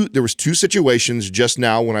was two situations just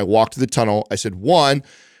now when I walked to the tunnel. I said one,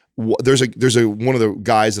 there's a one of the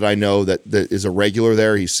guys that I know that is a regular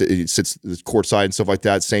there. He sits courtside and stuff like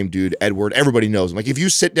that. Same dude, Edward. Everybody knows him. Like if you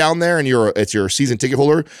sit down there and you're a season ticket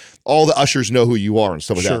holder, all the ushers know who you are and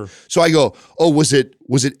stuff like that. So I go, oh, was it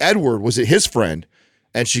Edward? Was it his friend?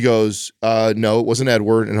 And she goes, no, it wasn't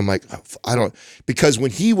Edward. And I'm like, I don't, because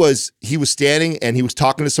when he was standing and he was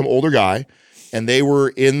talking to some older guy, and they were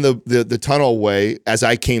in the tunnel way as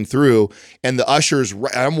I came through, and the ushers,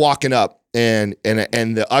 I'm walking up, and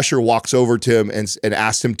the usher walks over to him and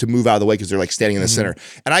asks him to move out of the way because they're like standing in the center.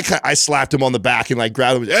 And I slapped him on the back and like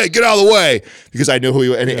grabbed him, hey, get out of the way, because I knew who he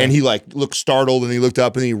was. And he like looked startled, and he looked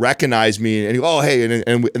up and he recognized me, and he, oh hey,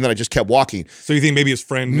 and then I just kept walking. So you think maybe his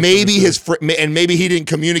friend, maybe his friend, and maybe he didn't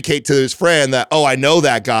communicate to his friend that, oh, I know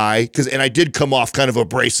that guy, and I did come off kind of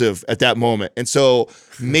abrasive at that moment, and so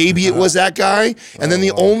maybe it was that guy. And then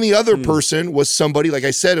the only other person was somebody, like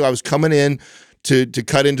I said, I was coming in to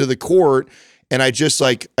cut into the court, and I just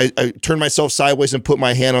like I turned myself sideways and put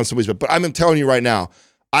my hand on somebody's butt. But I'm telling you right now,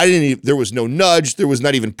 there was no nudge, there was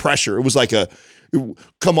not even pressure. It was like it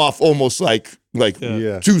come off almost like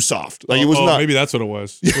too soft. Like it was not. Maybe that's what it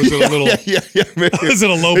was. Was it a little? Yeah. Maybe, Was it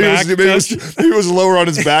a low back? Maybe it was lower on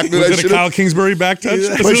his back. Was it a Kyle Kingsbury back touch?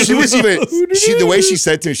 But she was even the way she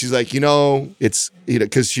said to me, she's like, it's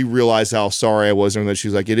because she realized how sorry I was, and that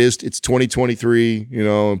she's like, it's 2023,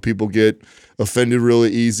 and people get offended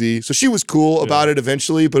really easy. So she was cool about it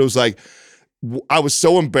eventually, but it was like, I was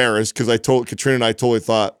so embarrassed because I told Katrina and I totally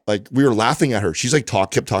thought like we were laughing at her. She's like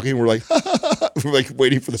kept talking. And we're like, we're like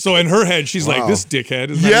waiting for the. So in her head, she's like, this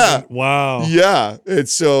dickhead. Is wow. Yeah. And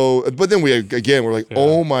so, but then we're like,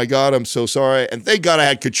 oh my God, I'm so sorry. And thank God I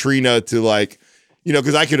had Katrina to like,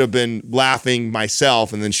 because I could have been laughing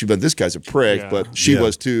myself, and then she'd been, this guy's a prick, but she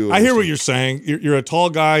was too. I hear what you're saying. You're a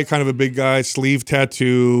tall guy, kind of a big guy, sleeve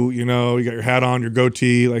tattoo, you got your hat on, your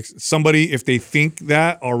goatee. Like somebody, if they think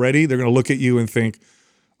that already, they're going to look at you and think,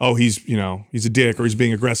 oh, he's a dick, or he's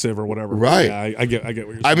being aggressive or whatever. Right. Yeah, I get what you're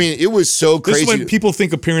saying. I mean, it was so crazy. This is when people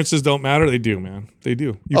think appearances don't matter. They do, man. They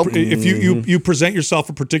do. If you present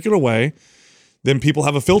yourself a particular way, then people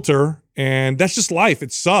have a filter, and that's just life.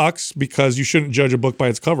 It sucks because you shouldn't judge a book by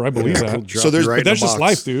its cover. I believe that. So but that's just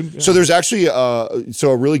life, dude. Yeah. So there's actually a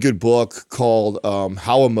really good book called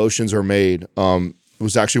How Emotions Are Made. It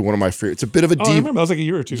was actually one of my favorites. It's a bit of a deep. I remember that was like a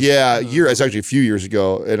year or two. Yeah, it's actually a few years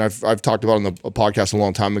ago, and I've talked about it on the podcast a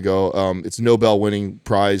long time ago. It's a Nobel-winning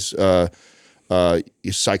prize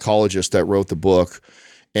psychologist that wrote the book,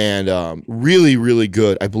 and really, really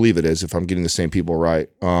good. I believe it is, if I'm getting the same people right.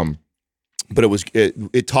 But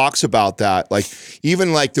it talks about that, like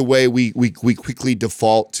even like the way we quickly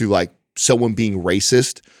default to like someone being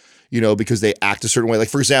racist, because they act a certain way. Like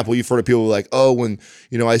for example, you've heard of people like, oh, when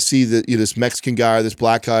I see this Mexican guy or this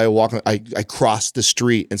black guy walking, I cross the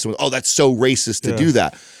street, and someone, oh, that's so racist to do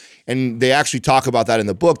that. And they actually talk about that in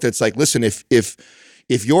the book. That's like, listen, if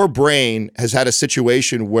your brain has had a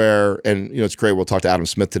situation where, and it's great, we'll talk to Adam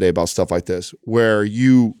Smith today about stuff like this, where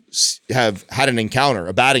you have had an encounter,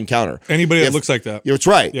 a bad encounter. Anybody that looks like that. It's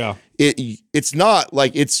right. Yeah. It's not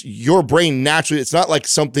like it's your brain naturally. It's not like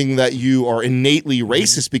something that you are innately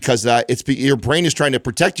racist because that your brain is trying to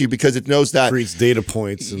protect you because it knows that creates data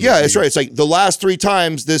points. Yeah, that's right. It's like the last 3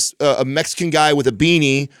 times this a Mexican guy with a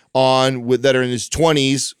beanie on that are in his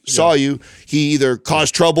 20s saw you, he either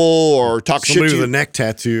caused trouble or talked shit to you. Somebody with a neck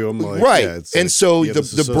tattoo. I'm like, right. Yeah, and like, so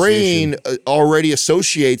the brain already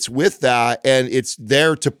associates with that, and it's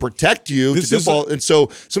there to protect you to default. And so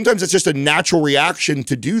sometimes it's just a natural reaction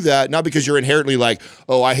to do that, not because you're inherently like,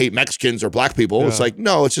 oh, I hate Mexicans or black people. Yeah. It's like,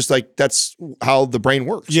 no, it's just like that's how the brain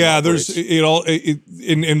works. Yeah, there's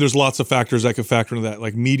and there's lots of factors that can factor into that.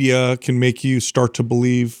 Like media can make you start to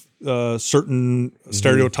believe certain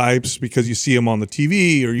stereotypes because you see them on the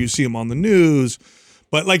TV or you see them on the news.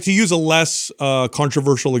 But like, to use a less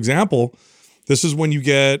controversial example, this is when you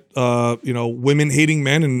get women hating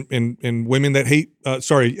men and women that hate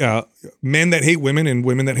men that hate women and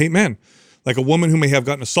women that hate men. Like a woman who may have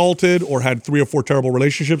gotten assaulted or had 3 or 4 terrible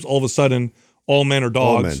relationships, all of a sudden all men are dogs.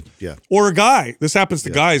 All men, yeah. Or a guy. This happens to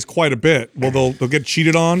guys quite a bit. Well, they'll get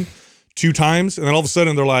cheated on 2 times, and then all of a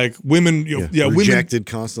sudden they're like, women, rejected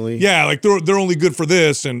constantly. Yeah, like they're only good for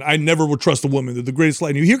this, and I never would trust a woman. They're the greatest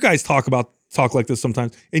light. And you hear guys talk like this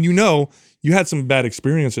sometimes, and you had some bad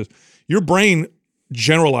experiences. Your brain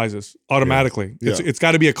generalizes automatically. Yeah. It's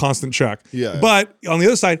got to be a constant check. Yeah. But on the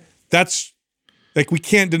other side, that's like we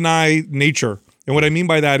can't deny nature. And what I mean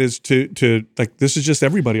by that is to like this is just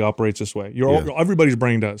everybody operates this way. Everybody's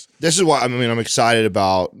brain does. This is why I'm excited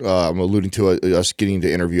about. I'm alluding to us getting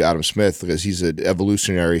to interview Adam Smith because he's an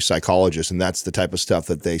evolutionary psychologist, and that's the type of stuff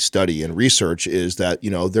that they study and research. Is that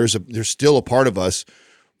there's still a part of us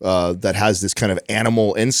that has this kind of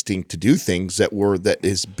animal instinct to do things that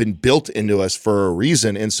has been built into us for a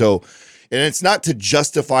reason, and so. And it's not to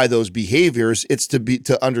justify those behaviors; it's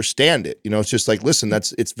to understand it. It's just like, listen,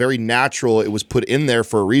 it's very natural. It was put in there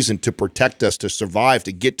for a reason to protect us, to survive,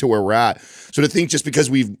 to get to where we're at. So to think just because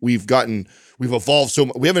we've evolved so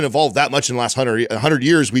much, we haven't evolved that much in the last 100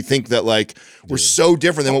 years. We think that like we're so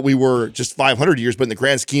different than what we were just 500 years. But in the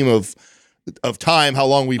grand scheme of time, how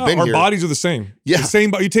long we've been our here, bodies are the same. Yeah, the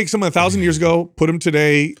same. You take someone 1,000 years ago, put them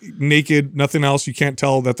today, naked, nothing else. You can't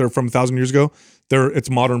tell that they're from 1,000 years ago. It's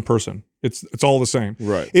a modern person. It's all the same.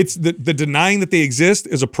 Right. It's the denying that they exist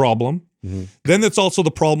is a problem. Mm-hmm. Then that's also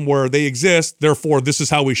the problem where they exist. Therefore, this is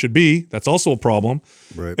how we should be. That's also a problem.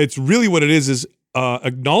 Right. It's really what it is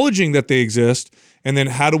acknowledging that they exist, and then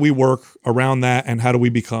how do we work around that, and how do we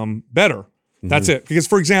become better? Mm-hmm. That's it. Because,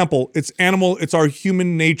 for example, it's our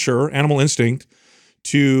human nature, animal instinct.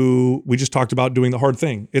 We just talked about doing the hard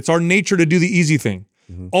thing. It's our nature to do the easy thing.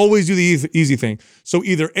 Mm-hmm. Always do the easy thing. So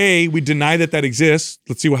either A, we deny that exists.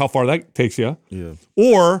 Let's see how far that takes you. Yeah.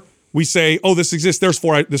 Or we say, oh, this exists,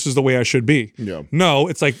 therefore this is the way I should be. Yeah. No,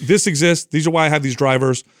 it's like this exists. These are why I have these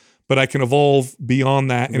drivers, but I can evolve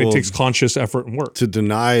beyond that, and it takes conscious effort and work. To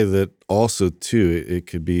deny that also, too, it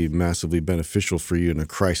could be massively beneficial for you in a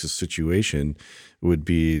crisis situation would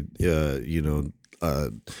be,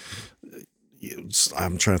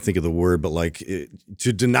 I'm trying to think of the word, but like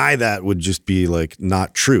to deny that would just be like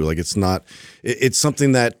not true. Like it's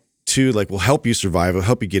something that too like will help you survive, will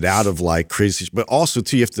help you get out of like crazy, but also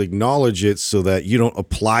too you have to acknowledge it so that you don't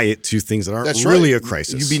apply it to things that aren't really a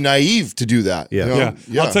crisis. You'd be naive to do that. Yeah.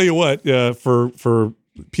 Yeah. I'll tell you what, for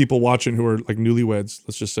people watching who are like newlyweds,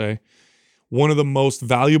 let's just say, one of the most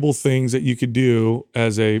valuable things that you could do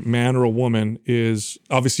as a man or a woman is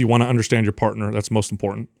obviously you want to understand your partner. That's most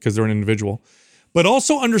important because they're an individual. But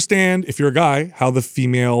also understand, if you're a guy, how the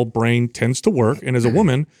female brain tends to work. And as a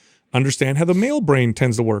woman, understand how the male brain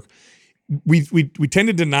tends to work. We tend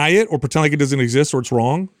to deny it or pretend like it doesn't exist or it's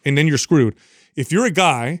wrong, and then you're screwed. If you're a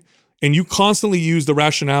guy and you constantly use the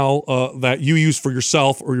rationale that you use for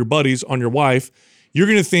yourself or your buddies on your wife, you're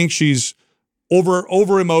going to think she's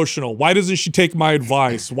over emotional. Why doesn't she take my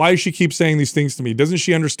advice? Why does she keep saying these things to me? Doesn't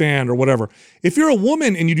she understand or whatever? If you're a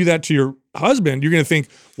woman and you do that to your husband, you're going to think,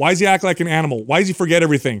 why does he act like an animal? Why does he forget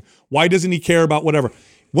everything? Why doesn't he care about whatever?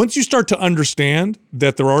 Once you start to understand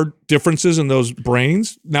that there are differences in those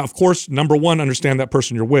brains, now, of course, number one, understand that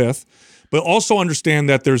person you're with, but also understand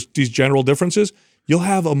that there's these general differences, you'll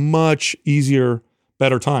have a much easier,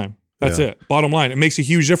 better time. That's it. Bottom line, it makes a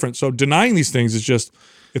huge difference. So denying these things is just,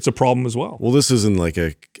 it's a problem as well. Well, this isn't like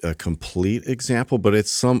a complete example, but it's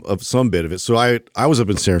some bit of it. So I was up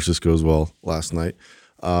in San Francisco as well last night,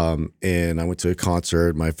 and I went to a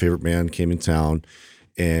concert. My favorite band came in town,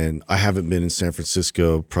 and I haven't been in San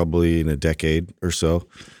Francisco probably in a decade or so.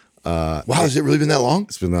 Wow, has it really been that long?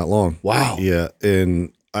 It's been that long. Wow. Yeah,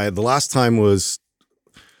 and the last time was,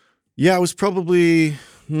 it was probably.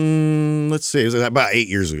 Let's see, it was about 8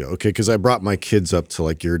 years ago. Okay, because I brought my kids up to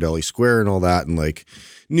like Ghirardelli Square and all that, and like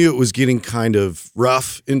knew it was getting kind of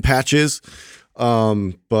rough in patches,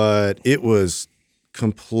 but it was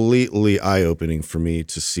completely eye-opening for me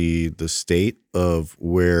to see the state of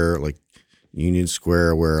where like Union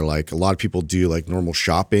Square, where like a lot of people do like normal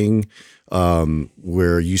shopping,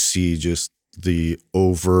 where you see just the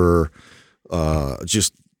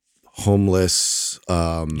just homeless.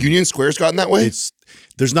 Union Square's gotten that way?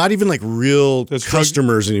 There's not even like real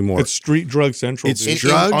customers anymore. It's street drug central. It's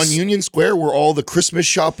drugs on Union Square, where all the Christmas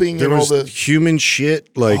shopping there and was all the human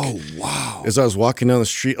shit. Like, oh wow! As I was walking down the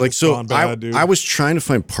street, like, so I was trying to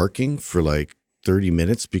find parking for like 30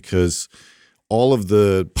 minutes because all of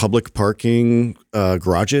the public parking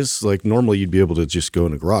garages, like normally you'd be able to just go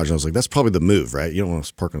in a garage. And I was like, that's probably the move, right? You don't want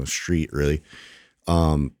to park on the street, really.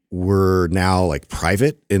 Were now like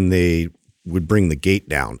private, and they would bring the gate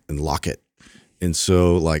down and lock it. And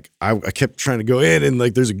so like I kept trying to go in, and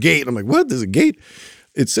like there's a gate. I'm like, what? There's a gate?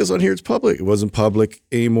 It says on here it's public. It wasn't public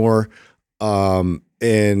anymore. And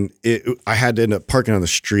I had to end up parking on the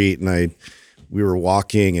street, and we were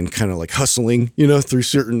walking and kind of like hustling, through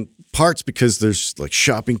certain parts because there's like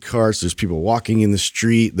shopping carts, there's people walking in the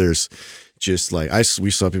street, there's just like we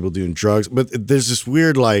saw people doing drugs, but there's this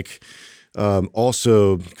weird like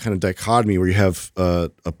also kind of dichotomy where you have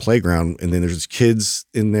a playground and then there's kids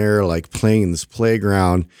in there like playing in this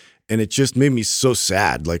playground, and it just made me so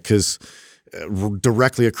sad, like because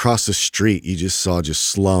directly across the street you just saw just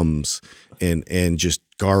slums and just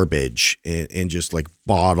garbage and just like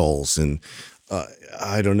bottles and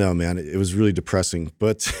I don't know, man. It was really depressing.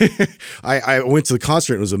 But I went to the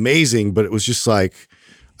concert and it was amazing, but it was just like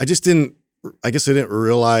I guess I didn't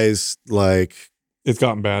realize like It's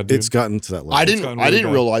gotten bad, dude. it's gotten to that level. I didn't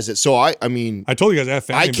bad. realize it. So I mean, I told you guys I have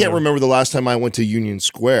family I can't there. remember the last time I went to Union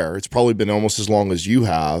Square. It's probably been almost as long as you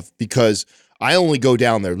have because I only go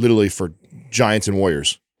down there literally for Giants and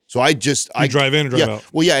Warriors. So I drive in and drive out.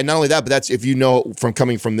 Well, yeah, and not only that, but that's if you know from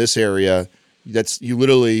coming from this area, that's you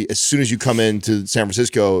literally as soon as you come into San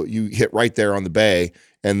Francisco, you hit right there on the bay,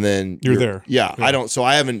 and then You're there. Yeah, I don't. So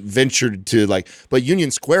I haven't ventured to but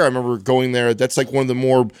Union Square. I remember going there. That's like one of the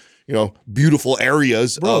more beautiful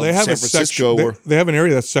areas of they have San a Francisco. section. They have an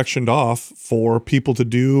area that's sectioned off for people to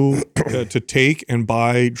do to take and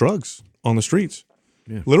buy drugs on the streets.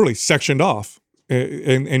 Yeah. Literally sectioned off,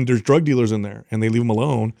 and there's drug dealers in there, and they leave them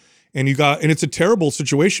alone. And it's a terrible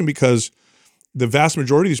situation because the vast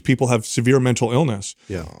majority of these people have severe mental illness.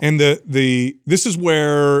 Yeah, and this is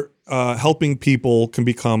where helping people can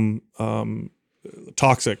become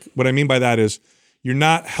toxic. What I mean by that is, you're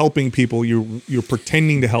not helping people. You're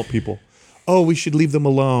pretending to help people. Oh, we should leave them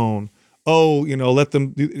alone. Oh, let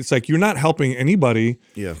them. It's like you're not helping anybody.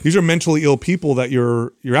 Yeah. These are mentally ill people that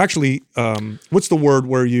you're actually. What's the word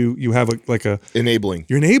where you have a enabling?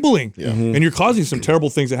 You're enabling. Yeah. And you're causing some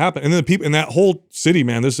terrible things to happen. And then the people in that whole city,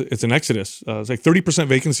 man, it's an exodus. It's like 30%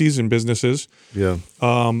 vacancies in businesses. yeah.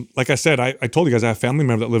 Like I said, I told you guys I have a family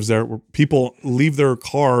member that lives there where people leave their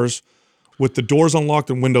cars with the doors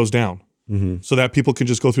unlocked and windows down. So that people can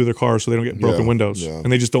just go through their cars so they don't get broken windows. Yeah. And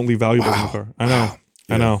they just don't leave valuables in the car. I know.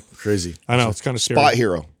 I know. Crazy. I know. It's kind of scary. Spot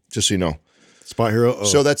Hero, just so you know. Spot Hero. Oh.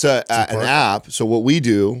 So that's an app. So what we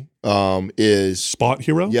do is Spot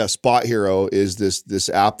Hero? Yeah, Spot Hero is this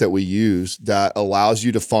app that we use that allows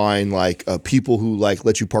you to find like people who like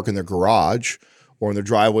let you park in their garage or in their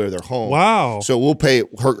driveway or their home. Wow. So we'll pay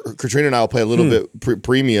Katrina and I will pay a little bit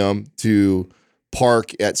premium to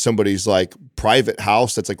park at somebody's like private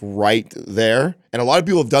house that's like right there. And a lot of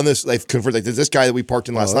people have done this. They've converted, like this guy that we parked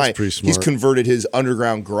in last night. Pretty smart. He's converted his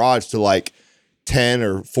underground garage to like 10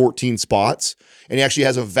 or 14 spots. And he actually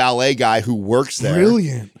has a valet guy who works there.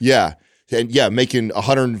 Brilliant. Yeah. And yeah, making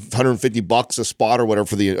 $150 a spot or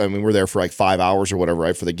whatever we're there for like 5 hours or whatever,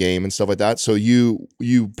 right? For the game and stuff like that. So you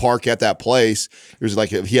park at that place. There's like,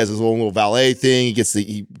 he has his own little valet thing.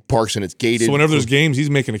 He parks and it's gated. So whenever there's games, he's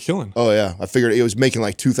making a killing. Oh yeah. I figured it was making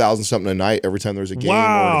like 2,000 something a night every time there was a game or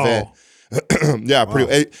an event. Yeah,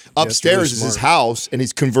 pretty. Upstairs is his house, and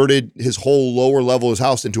he's converted his whole lower level of his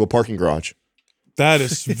house into a parking garage. That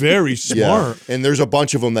is very smart. Yeah. And there's a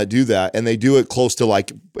bunch of them that do that, and they do it close to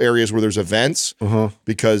like areas where there's events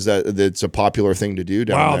because it's a popular thing to do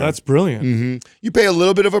down there. Wow, that's brilliant. You pay a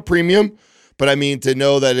little bit of a premium, but I mean to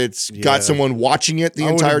know that it's got someone watching it the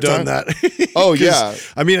entire time. I would have done that. Oh yeah.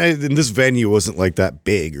 I mean, and this venue wasn't like that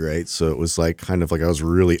big, right? So it was like kind of like I was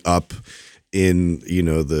really up in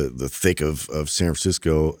the thick of San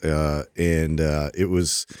Francisco, and it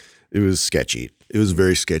was sketchy. It was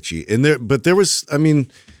very sketchy, but there was. I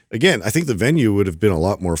mean, again, I think the venue would have been a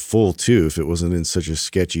lot more full too if it wasn't in such a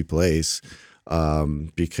sketchy place,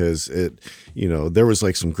 because there was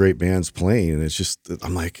like some great bands playing, and it's just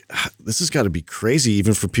I'm like, this has got to be crazy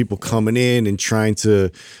even for people coming in and trying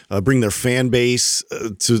to bring their fan base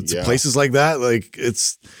to places like that. Like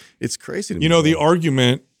it's crazy to me. The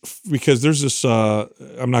argument. Because there's this, we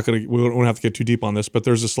don't have to get too deep on this, but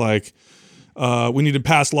there's this like, we need to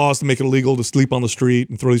pass laws to make it illegal to sleep on the street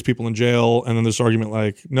and throw these people in jail. And then this argument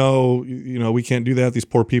like, no, we can't do that. These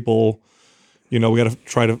poor people, we got to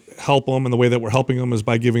try to help them. And the way that we're helping them is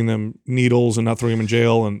by giving them needles and not throwing them in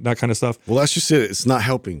jail and that kind of stuff. Well, that's just it. It's not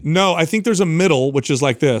helping. No, I think there's a middle, which is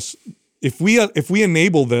like this. If we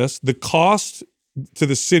enable this, the cost to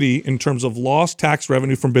the city in terms of lost tax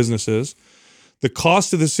revenue from businesses, the cost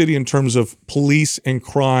to the city in terms of police and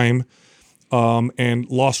crime and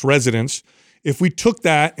lost residents, if we took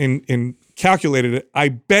that and calculated it, I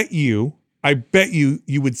bet you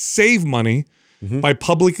would save money by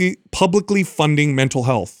publicly funding mental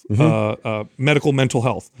health, medical mental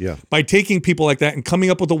health. Yeah. By taking people like that and coming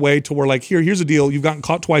up with a way to where like, here's a deal. You've gotten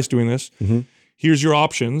caught twice doing this. Here's your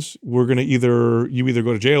options. We're gonna either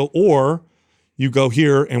go to jail or you go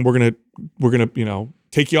here and we're gonna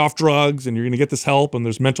take you off drugs and you're going to get this help and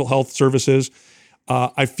there's mental health services.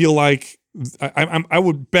 I feel like I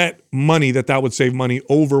would bet money that would save money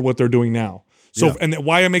over what they're doing now. So, and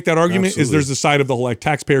why I make that argument is there's the side of the whole like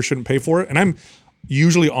taxpayer shouldn't pay for it, and I'm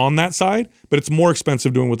usually on that side, but it's more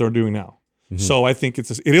expensive doing what they're doing now. So I think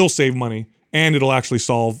it'll save money and it'll actually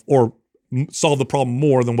solve the problem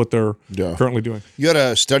more than what they're currently doing. You had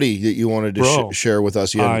a study that you wanted to share with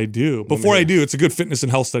us. I do. Before I do, it's a good fitness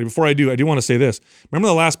and health study. Before I do want to say this. Remember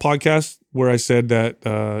the last podcast where I said that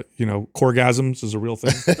corgasms is a real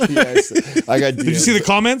thing? Yes, I got. Did you see the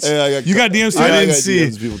comments? Yeah, you got DMs too? I didn't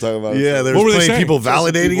see people talking about it. Yeah, there's What were they plenty of saying? people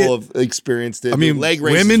validating People it. have experienced it. I mean, leg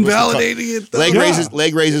raises women was validating it. Though.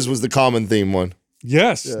 Leg raises was the common theme one.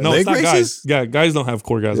 Yes. No, Leg it's not guys. raises? Yeah, guys don't have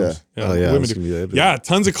corgasms. Oh, yeah, women that's do. gonna be that. Yeah,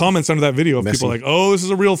 tons of comments under that video of Messy. people like, oh, this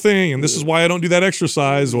is a real thing, and this is why I don't do that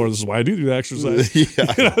exercise, or this is why I do that exercise.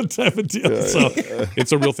 Type of deal. So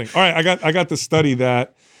it's a real thing. All right, I got this study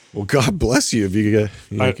that. Well, God bless you if you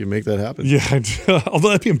can make that happen. Yeah, I do. Although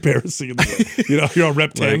that'd be embarrassing. You're on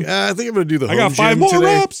rep 10. Like, I think I'm gonna do the. I got home 5 gym more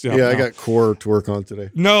today. reps. Yeah, Yeah, I no. got core to work on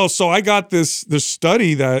today. No, so I got this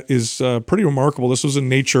study that is pretty remarkable. This was in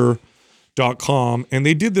Nature.com, and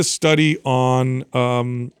they did this study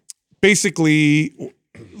on basically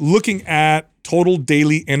looking at total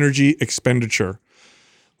daily energy expenditure.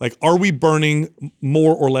 Like, are we burning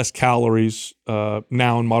more or less calories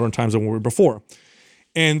now in modern times than we were before?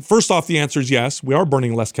 And first off, the answer is yes, we are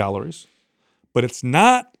burning less calories, but it's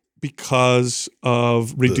not because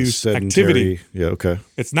of reduced activity. Yeah, okay.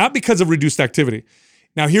 It's not because of reduced activity.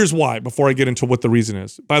 Now, here's why, before I get into what the reason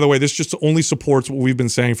is. By the way, this just only supports what we've been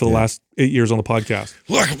saying for the last 8 years on the podcast.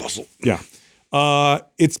 Lack of muscle. Yeah.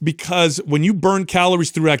 It's because when you burn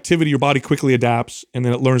calories through activity, your body quickly adapts and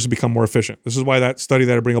then it learns to become more efficient. This is why that study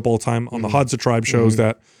that I bring up all the time on the Hadza tribe shows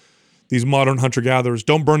that these modern hunter-gatherers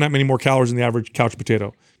don't burn that many more calories than the average couch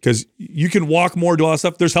potato, because you can walk more, do all that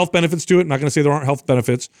stuff. There's health benefits to it. I'm not going to say there aren't health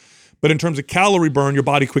benefits, but in terms of calorie burn, your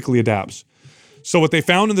body quickly adapts. So what they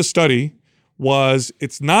found in the study was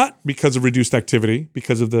it's not because of reduced activity,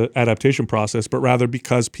 because of the adaptation process, but rather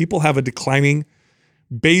because people have a declining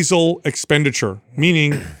basal expenditure,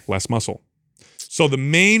 meaning less muscle. So the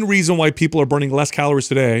main reason why people are burning less calories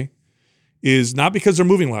today is not because they're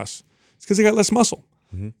moving less. It's because they got less muscle.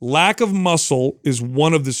 Lack of muscle is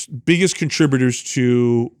one of the biggest contributors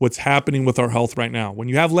to what's happening with our health right now. When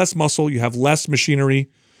you have less muscle, you have less machinery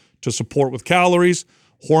to support with calories.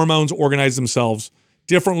 Hormones organize themselves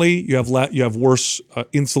differently. You have worse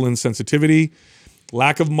insulin sensitivity.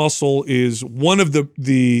 Lack of muscle is one of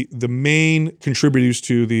the main contributors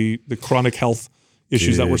to the chronic health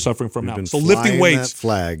issues that we're suffering from now. So lifting weights,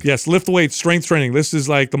 yes, lift weights, strength training. This is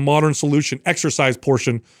like the modern solution, exercise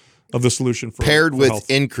portion of the solution for paired with health.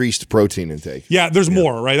 Increased protein intake. Yeah, there's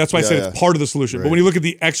more, right? That's why I said it's part of the solution. Right. But when you look at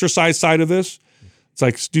the exercise side of this, it's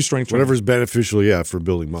like do strength training. Whatever's beneficial, for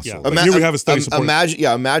building muscle. Yeah. Like here we have a study supporting.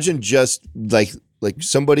 Imagine just like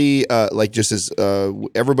somebody just as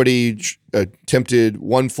everybody attempted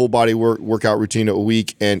one full body workout routine a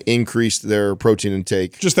week and increased their protein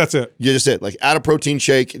intake. Just that's it. Yeah, just it. Like add a protein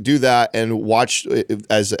shake, do that, and watch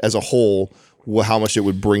as a whole how much it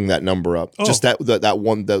would bring that number up. Oh. Just that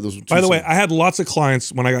one. Those By the way, I had lots of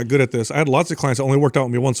clients when I got good at this. I had lots of clients that only worked out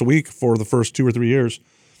with me once a week for the first 2 or 3 years.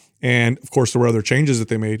 And of course, there were other changes that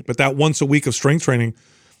they made. But that once a week of strength training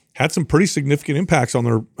had some pretty significant impacts on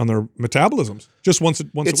their metabolisms. Just once a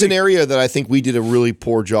week. It's an area that I think we did a really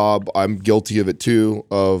poor job. I'm guilty of it too,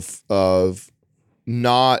 of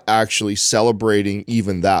not actually celebrating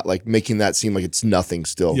even that, like making that seem like it's nothing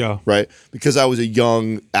still. Yeah. Right? Because I was a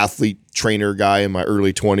young athlete trainer guy in my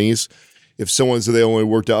early 20s. If someone said they only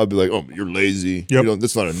worked out, I'd be like, oh, you're lazy. Yep.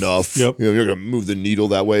 That's not enough. Yep. You're going to move the needle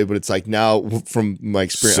that way. But it's like now from my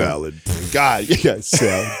experience. Salad. God,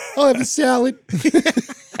 salad. I'll have a salad.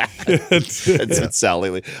 That's it,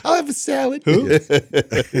 salad lately. I'll have a salad. Who?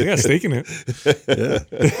 They got steak in it.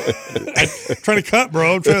 I'm trying to cut,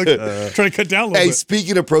 bro. I'm trying to cut down a little Hey, bit.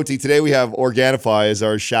 speaking of protein, today we have Organifi as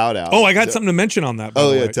our shout out. Oh, I got something to mention on that. By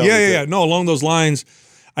the way. tell me. Yeah. No, along those lines,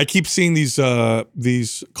 I keep seeing these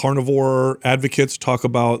carnivore advocates talk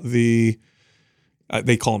about the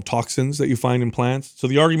they call them toxins that you find in plants. So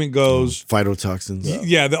the argument goes, Phytotoxins.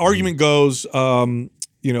 the argument goes,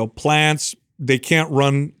 plants, they can't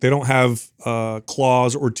run, they don't have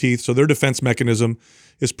claws or teeth, so their defense mechanism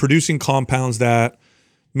is producing compounds that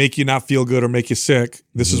make you not feel good or make you sick.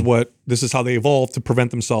 This is how they evolved to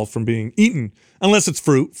prevent themselves from being eaten, unless it's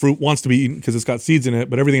fruit. Fruit wants to be eaten because it's got seeds in it,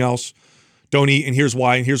 but everything else don't eat. And here's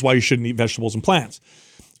why you shouldn't eat vegetables and plants.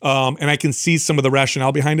 And I can see some of the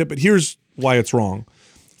rationale behind it, but here's why it's wrong.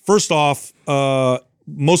 First off,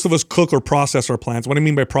 most of us cook or process our plants. What I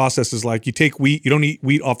mean by process is like you take wheat, you don't eat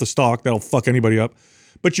wheat off the stalk, that'll fuck anybody up,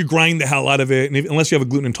 but you grind the hell out of it. And unless you have a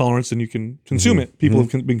gluten intolerance, then you can consume it. People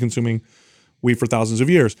have been consuming wheat for thousands of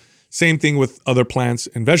years. Same thing with other plants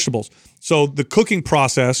and vegetables. So the cooking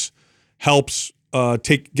process helps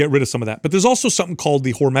get rid of some of that. But there's also something called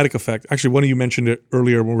the hormetic effect. Actually, one of you mentioned it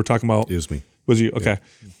earlier when we were talking about. It was me. Was you? Okay.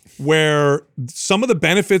 Yeah. Where some of the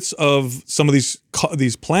benefits of some of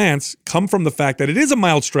these plants come from the fact that it is a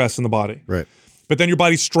mild stress in the body. Right. But then your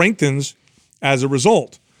body strengthens as a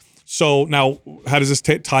result. So now, how does this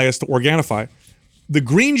tie us to Organifi? The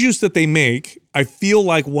green juice that they make, I feel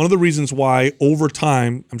like one of the reasons why over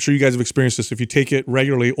time, I'm sure you guys have experienced this, if you take it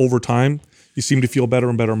regularly over time, you seem to feel better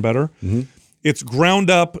and better and better. Mm-hmm. It's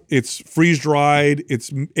ground up, it's freeze-dried,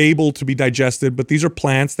 it's able to be digested, but these are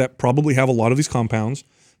plants that probably have a lot of these compounds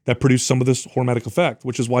that produce some of this hormetic effect,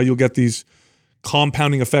 which is why you'll get these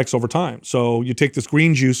compounding effects over time. So you take this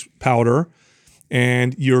green juice powder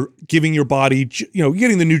and you're giving your body, you're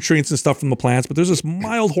getting the nutrients and stuff from the plants, but there's this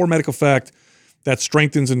mild hormetic effect that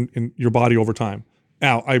strengthens in your body over time.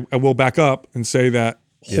 Now, I will back up and say that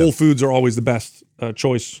whole foods are always the best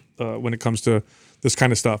choice when it comes to this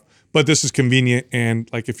kind of stuff. But this is convenient, and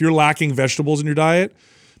like if you're lacking vegetables in your diet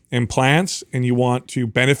and plants and you want to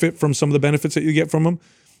benefit from some of the benefits that you get from them,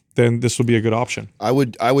 then this would be a good option. I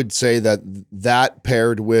would say that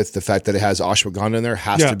paired with the fact that it has ashwagandha in there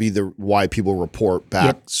has to be why people report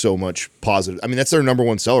back so much positive. I mean, that's their number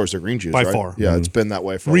one seller is their green juice, by right? far. Yeah, it's been that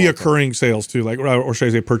way for reoccurring sales too, like or should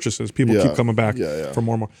I say purchases? People keep coming back for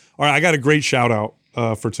more and more. All right, I got a great shout out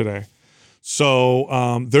for today.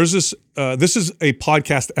 So there's this. This is a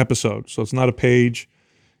podcast episode, so it's not a page.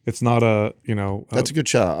 It's not a That's a good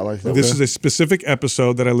shout. I like that. This is a specific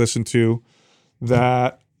episode that I listened to.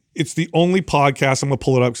 That it's the only podcast. I'm gonna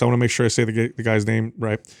pull it up because I want to make sure I say the guy's name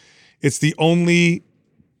right. It's the only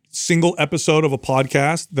single episode of a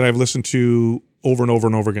podcast that I've listened to over and over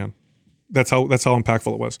and over again. That's how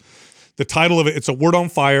impactful it was. The title of it, it's a Word on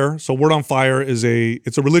Fire. So Word on Fire it's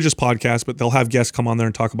a religious podcast, but they'll have guests come on there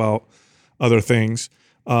and talk about other things.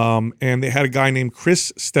 And they had a guy named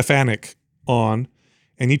Chris Stefanik on,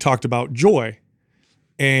 and he talked about joy.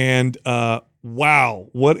 And wow,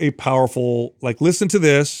 what a powerful, listen to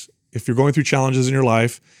this. If you're going through challenges in your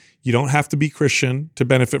life, you don't have to be Christian to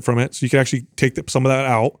benefit from it. So you can actually take some of that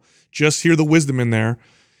out. Just hear the wisdom in there.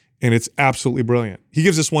 And it's absolutely brilliant. He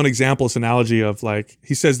gives us one example, this analogy of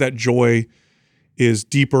he says that joy is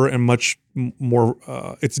deeper and much more,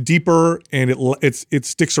 it's deeper and it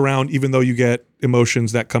sticks around even though you get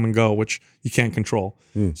emotions that come and go, which you can't control.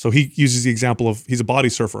 So he uses the example of, he's a body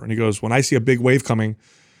surfer, and he goes, when I see a big wave coming,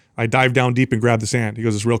 I dive down deep and grab the sand. He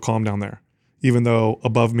goes, it's real calm down there, even though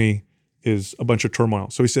above me is a bunch of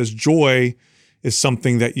turmoil. So he says joy is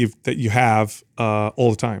something that you have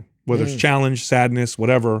all the time, whether it's challenge, sadness,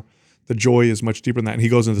 whatever. The joy is much deeper than that. And he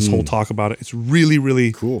goes into this whole talk about it. It's really,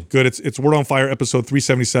 really cool. Good. It's Word on Fire, episode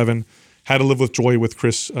 377, How to Live with Joy with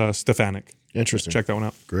Chris Stefanik. Interesting. Check that one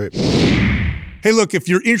out. Great. Hey, look, if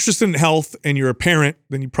you're interested in health and you're a parent,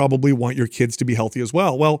 then you probably want your kids to be healthy as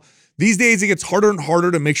well. Well, these days it gets harder and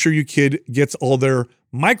harder to make sure your kid gets all their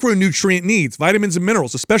micronutrient needs, vitamins and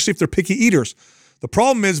minerals, especially if they're picky eaters. The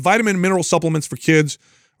problem is vitamin and mineral supplements for kids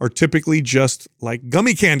are typically just like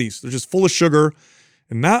gummy candies. They're just full of sugar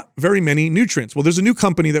and not very many nutrients. Well, there's a new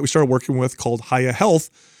company that we started working with called Hiya Health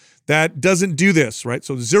that doesn't do this, right?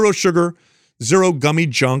 So zero sugar, zero gummy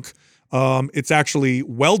junk. It's actually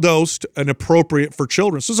well-dosed and appropriate for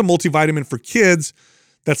children. So it's a multivitamin for kids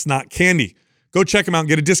that's not candy. Go check them out and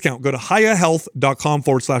get a discount. Go to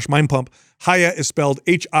hiyahealth.com/mindpump. Hiya is spelled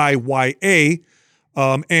Hiya,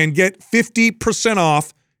 and get 50%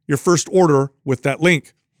 off your first order with that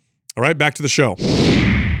link. All right, back to the show.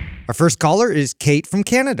 Our first caller is Kate from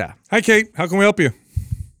Canada. Hi, Kate. How can we help you?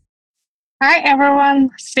 Hi, everyone.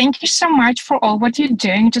 Thank you so much for all what you're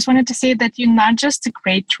doing. Just wanted to say that you're not just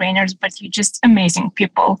great trainers, but you're just amazing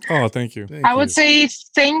people. Oh, thank you. I would say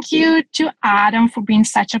thank you to Adam for being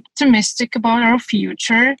such optimistic about our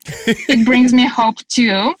future. It brings me hope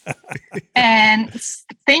too. And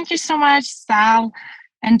thank you so much, Sal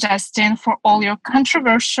and Justin, for all your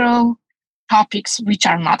controversial topics, which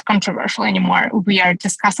are not controversial anymore. We are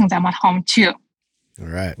discussing them at home too. All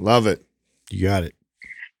right. Love it. You got it.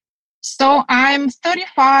 So I'm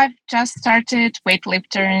 35, just started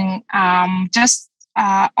weightlifting, on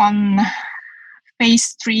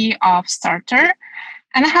phase 3 of starter.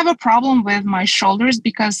 And I have a problem with my shoulders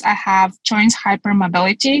because I have joints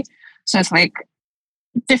hypermobility. So it's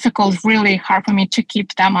difficult, really hard for me to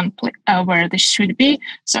keep them on where they should be.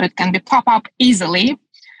 So it can be pop up easily.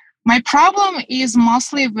 My problem is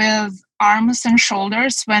mostly with arms and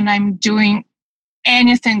shoulders when I'm doing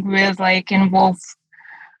anything with involve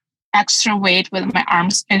extra weight with my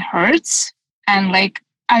arms. It hurts. And I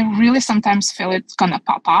really sometimes feel it's gonna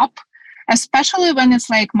pop up. especially when it's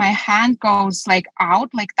like my hand goes like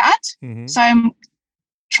out like that. Mm-hmm. So I'm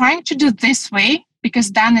trying to do this way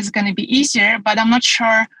because then it's going to be easier, but I'm not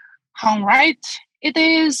sure how right it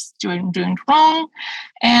is, doing wrong.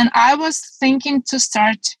 And I was thinking to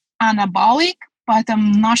start anabolic, but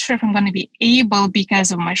I'm not sure if I'm going to be able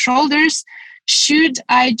because of my shoulders. Should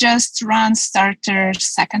I just run starter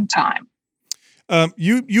second time?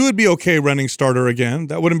 You would be okay running starter again.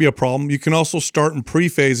 That wouldn't be a problem. You can also start in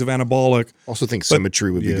pre-phase of anabolic. Also think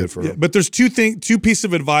symmetry would be good for him. But there's two pieces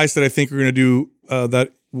of advice that I think are going to do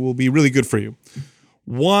that will be really good for you.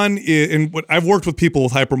 One is, and what I've worked with people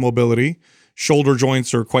with hypermobility, shoulder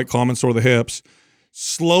joints are quite common, so are the hips.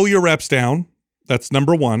 Slow your reps down. That's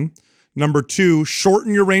number one. Number two,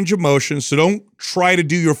 shorten your range of motion. So don't try to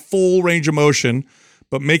do your full range of motion,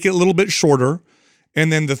 but make it a little bit shorter.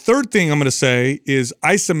 And then the third thing I'm going to say is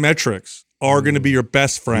isometrics are going to be your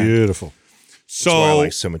best friend. Beautiful. So That's why I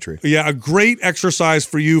like symmetry. Yeah, a great exercise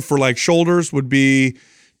for you for like shoulders would be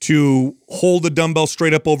to hold the dumbbell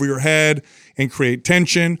straight up over your head and create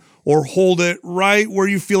tension, or hold it right where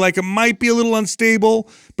you feel like it might be a little unstable,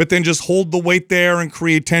 but then just hold the weight there and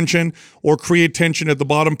create tension, or create tension at the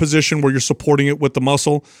bottom position where you're supporting it with the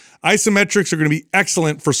muscle. Isometrics are going to be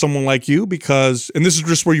excellent for someone like you because, and this is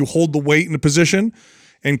just where you hold the weight in a position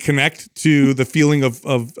and connect to the feeling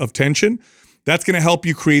of tension. That's going to help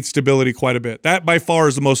you create stability quite a bit. That by far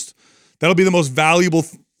is that'll be the most valuable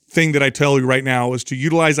thing that I tell you right now, is to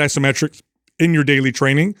utilize isometrics in your daily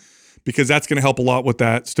training, because that's going to help a lot with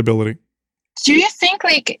that stability. Do you think,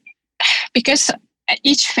 like, because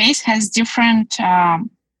each phase has different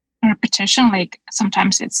repetition, like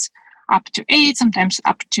sometimes it's up to 8, sometimes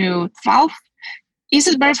up to 12. Is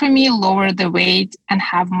it better for me lower the weight and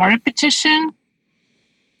have more repetition?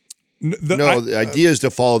 The idea is to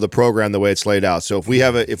follow the program the way it's laid out. So if we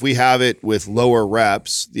have it with lower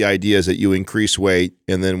reps, the idea is that you increase weight,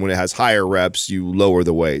 and then when it has higher reps, you lower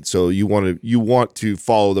the weight. So you want to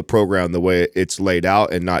follow the program the way it's laid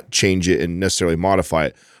out and not change it and necessarily modify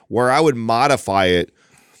it. Where I would modify it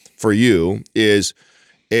for you is,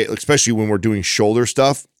 especially when we're doing shoulder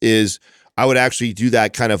stuff, is I would actually do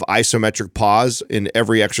that kind of isometric pause in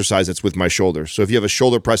every exercise that's with my shoulders. So if you have a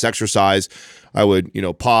shoulder press exercise, I would,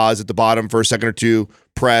 pause at the bottom for a second or two,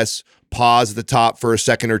 press, pause at the top for a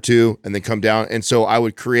second or two, and then come down. And so I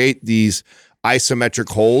would create these isometric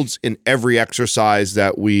holds in every exercise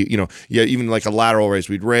that we, even like a lateral raise,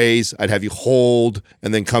 we'd raise, I'd have you hold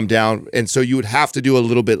and then come down. And so you would have to do a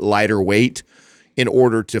little bit lighter weight in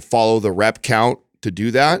order to follow the rep count to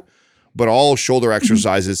do that. But all shoulder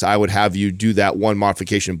exercises, I would have you do that one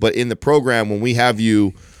modification. But in the program, when we have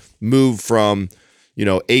you move from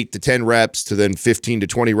 8 to 10 reps to then 15 to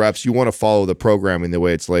 20 reps, you want to follow the programming the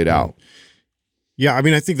way it's laid out. Yeah, I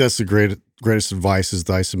mean, I think that's the greatest advice is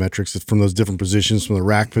the isometrics. It's from those different positions, from the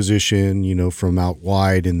rack position, from out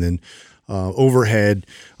wide, and then overhead.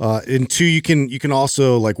 And two, you can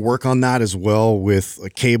also like work on that as well with a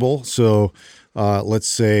cable. So let's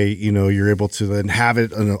say, you're able to then have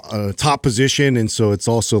it on a top position. And so it's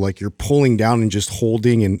also like you're pulling down and just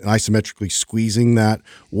holding and isometrically squeezing that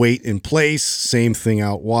weight in place. Same thing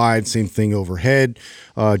out wide, same thing overhead,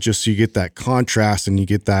 just so you get that contrast and you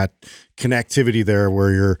get that connectivity there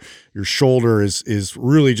where your shoulder is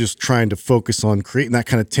really just trying to focus on creating that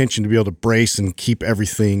kind of tension to be able to brace and keep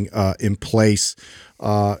everything in place.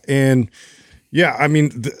 Yeah, I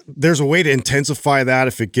mean, there's a way to intensify that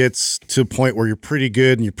if it gets to a point where you're pretty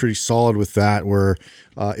good and you're pretty solid with that, where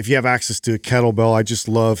if you have access to a kettlebell, I just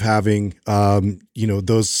love having,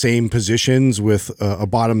 those same positions with a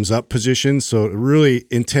bottoms up position. So it really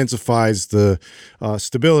intensifies the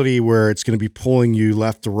stability where it's going to be pulling you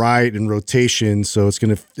left to right in rotation. So it's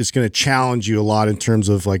going to challenge you a lot in terms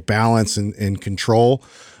of like balance and control.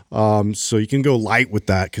 So you can go light with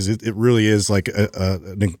that because it really is like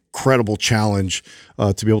an incredible challenge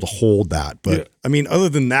to be able to hold that. But yeah. I mean, other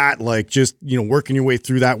than that, like just, working your way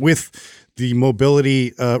through that with the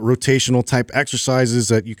mobility rotational type exercises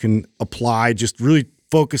that you can apply, just really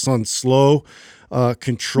focus on slow,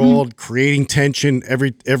 controlled, creating tension.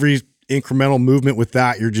 Every incremental movement with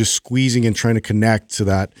that, you're just squeezing and trying to connect to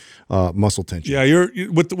that muscle tension. Yeah,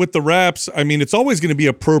 you're with the reps. I mean, it's always going to be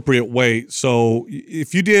appropriate weight. So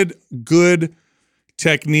if you did good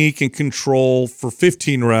technique and control for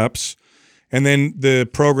 15 reps, and then the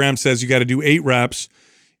program says you got to do 8 reps,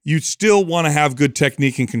 you still want to have good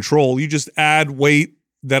technique and control. You just add weight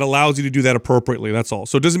that allows you to do that appropriately. That's all.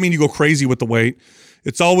 So it doesn't mean you go crazy with the weight.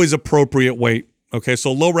 It's always appropriate weight. Okay,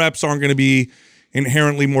 so low reps aren't going to be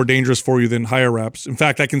inherently more dangerous for you than higher reps. In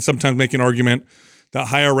fact, I can sometimes make an argument that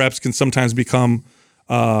higher reps can sometimes become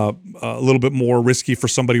a little bit more risky for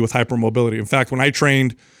somebody with hypermobility. In fact, when I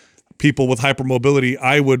trained people with hypermobility,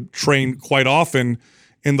 I would train quite often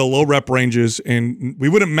in the low rep ranges, and we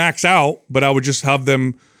wouldn't max out, but I would just have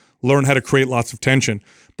them learn how to create lots of tension.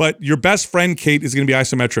 But your best friend, Kate, is going to be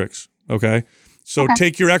isometrics. Okay. So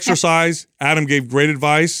take your exercise. Adam gave great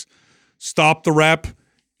advice. Stop the rep,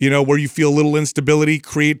 where you feel a little instability,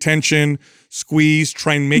 create tension, squeeze,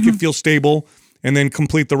 try and make it feel stable, and then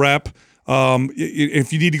complete the rep.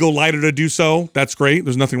 If you need to go lighter to do so, that's great.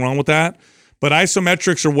 There's nothing wrong with that. But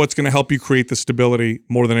isometrics are what's going to help you create the stability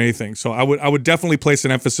more than anything. So I would definitely place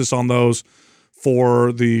an emphasis on those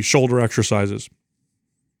for the shoulder exercises.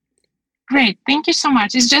 Great. Thank you so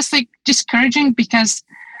much. It's just like discouraging because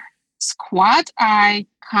squat, I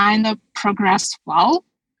kind of progressed well,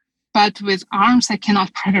 but with arms, I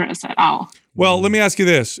cannot progress at all. Well, let me ask you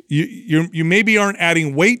this. You maybe aren't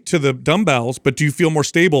adding weight to the dumbbells, but do you feel more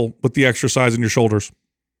stable with the exercise in your shoulders?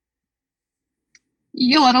 A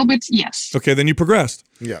little bit, yes. Okay, then you progressed.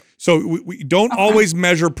 Yeah. So we don't always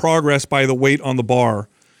measure progress by the weight on the bar.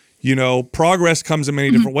 Progress comes in many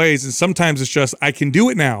different ways, and sometimes it's just, I can do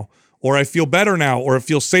it now, or I feel better now, or I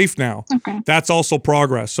feel safe now. Okay. That's also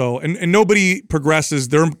progress. So, and nobody progresses.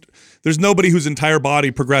 There's nobody whose entire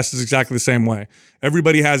body progresses exactly the same way.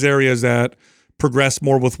 Everybody has areas that progress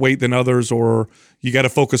more with weight than others, or you got to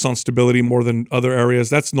focus on stability more than other areas.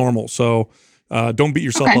 That's normal. So don't beat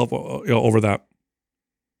yourself up over that.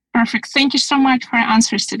 Perfect. Thank you so much for your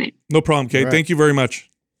answers today. No problem, Kate. Right. Thank you very much.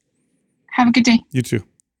 Have a good day. You too.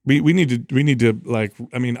 We need to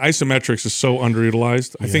isometrics is so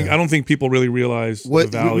underutilized. I don't think people really realize the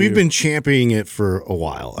value. We've been championing it for a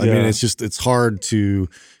while. I mean, it's hard to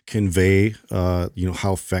convey, how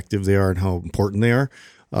effective they are and how important they are.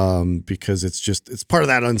 Because it's part of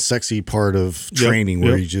that unsexy part of training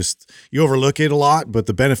where you overlook it a lot, but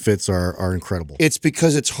the benefits are incredible. It's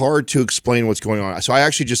because it's hard to explain what's going on. So I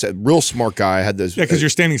actually just a real smart guy. I had this. Yeah, because you're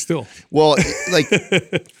standing still. Well,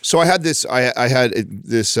 so I had this. I had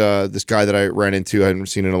this this guy that I ran into. I hadn't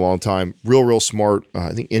seen in a long time. Real smart.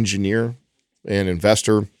 I think engineer and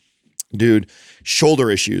investor, dude. Shoulder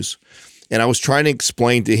issues. And I was trying to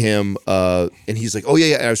explain to him, and he's like, "Oh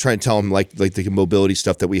yeah." And I was trying to tell him like the mobility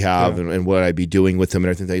stuff that we have and what I'd be doing with him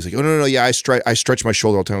and everything. He's like, "Oh no, yeah, I stretch my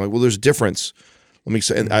shoulder all the time." I'm like, well, there's a difference. Let me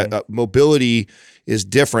say, mobility is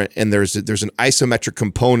different, and there's an isometric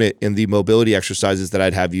component in the mobility exercises that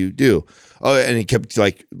I'd have you do. Oh, and he kept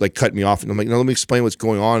like cutting me off, and I'm like, no, let me explain what's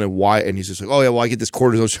going on and why. And he's just like, oh yeah, well I get this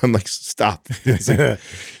cortisol. I'm like, stop.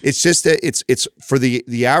 It's just that it's for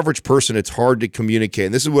the average person, it's hard to communicate.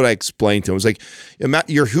 And this is what I explained to him. It's like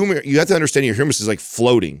your humor. You have to understand your humerus is like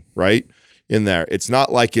floating, right? In there, it's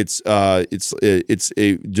not like the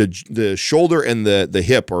shoulder and the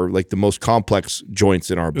hip are like the most complex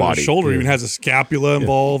joints in our body. The shoulder even has a scapula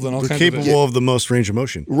involved and all kinds of capable of the most range of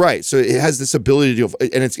motion. Right, so it has this ability to do,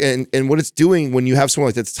 and what it's doing when you have someone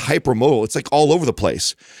like that, it's hypermobile. It's like all over the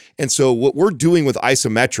place. And so what we're doing with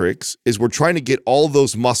isometrics is we're trying to get all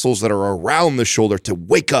those muscles that are around the shoulder to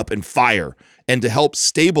wake up and fire, and to help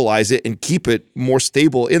stabilize it and keep it more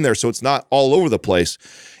stable in there, so it's not all over the place.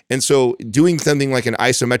 And so doing something like an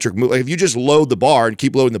isometric move, like if you just load the bar and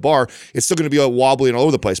keep loading the bar, it's still going to be all wobbly and all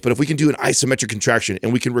over the place. But if we can do an isometric contraction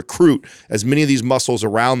and we can recruit as many of these muscles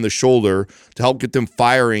around the shoulder to help get them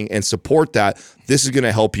firing and support that, this is going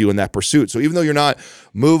to help you in that pursuit. So even though you're not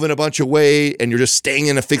moving a bunch of weight and you're just staying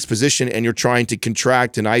in a fixed position and you're trying to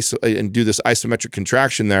contract and do this isometric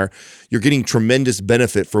contraction there, you're getting tremendous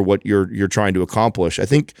benefit for what you're trying to accomplish. I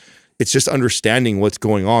think it's just understanding what's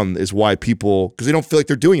going on is why people, because they don't feel like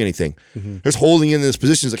they're doing anything. They're just holding in this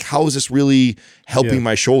position. It's like, how is this really helping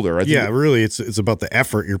my shoulder? I think really, it's about the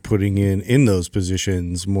effort you're putting in those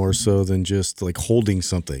positions more so than just like holding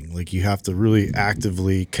something. Like you have to really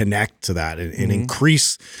actively connect to that and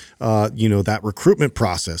increase, that recruitment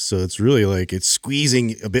process. So it's really like it's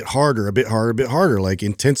squeezing a bit harder, like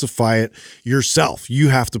intensify it yourself. You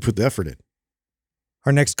have to put the effort in.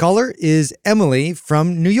 Our next caller is Emily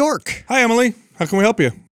from New York. Hi, Emily. How can we help you?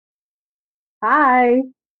 Hi.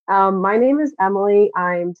 My name is Emily.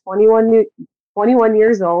 I'm 21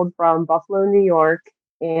 years old from Buffalo, New York.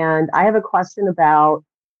 And I have a question about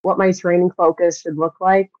what my training focus should look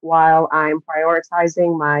like while I'm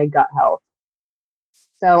prioritizing my gut health.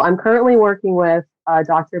 So I'm currently working with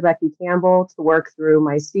Dr. Becky Campbell to work through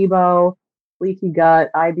my SIBO, leaky gut,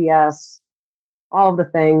 IBS, all of the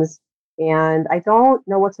things. And I don't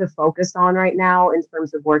know what to focus on right now in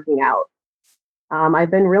terms of working out.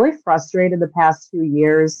 I've been really frustrated the past 2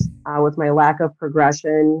 years with my lack of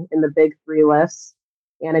progression in the big 3 lifts.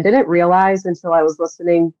 And I didn't realize until I was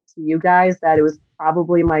listening to you guys that it was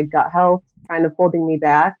probably my gut health kind of holding me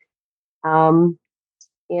back.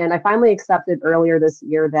 And I finally accepted earlier this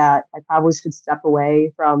year that I probably should step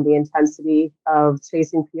away from the intensity of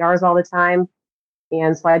chasing PRs all the time.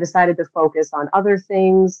 And so I decided to focus on other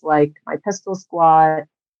things like my pistol squat,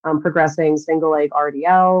 progressing single leg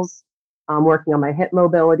RDLs, working on my hip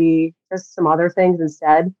mobility, just some other things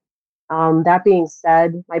instead. That being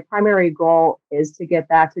said, my primary goal is to get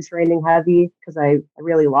back to training heavy because I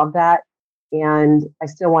really love that. And I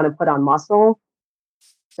still want to put on muscle.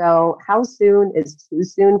 So how soon is too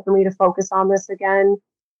soon for me to focus on this again?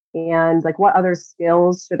 And like what other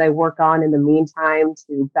skills should I work on in the meantime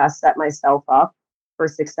to best set myself up for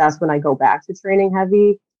success when I go back to training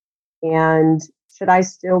heavy? And should I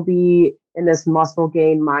still be in this muscle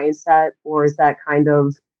gain mindset, or is that kind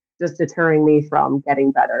of just deterring me from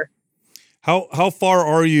getting better? How far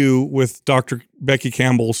are you with Dr. Becky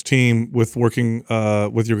Campbell's team with working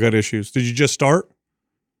with your gut issues? Did you just start?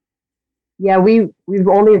 Yeah, we've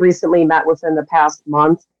only recently met within the past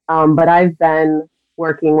month, but I've been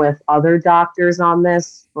working with other doctors on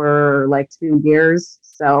this for like 2 years,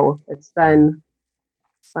 so it's been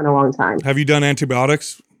a long time. Have you done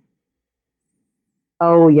antibiotics?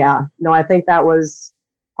 Oh yeah, no, I think that was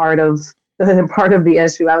part of the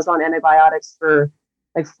issue. I was on antibiotics for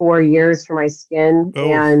like 4 years for my skin,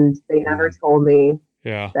 and they never told me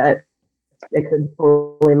that it could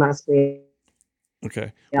totally mess me.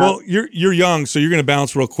 Okay. Yeah. Well, you're young, so you're going to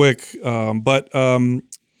bounce real quick. But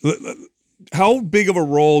how big of a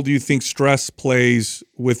role do you think stress plays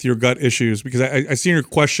with your gut issues? Because I see in your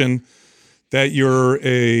question that you're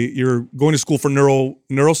going to school for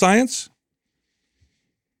neuroscience.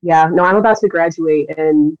 Yeah. No, I'm about to graduate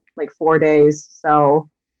in like 4 days. So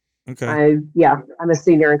okay. I'm a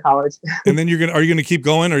senior in college. And then are you gonna keep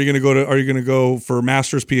going? Are you gonna go for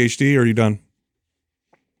master's, PhD, or are you done?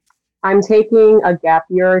 I'm taking a gap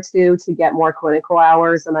year or two to get more clinical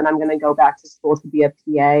hours, and then I'm going to go back to school to be a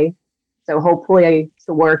PA. So hopefully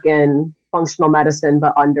to work in functional medicine,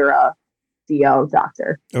 but under a DO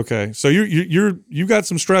doctor. Okay, so you got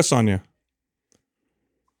some stress on you.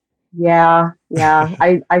 Yeah.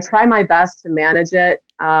 I try my best to manage it.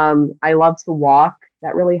 I love to walk.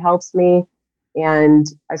 That really helps me. And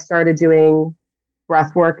I started doing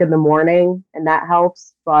breath work in the morning, and that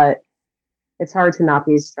helps, but it's hard to not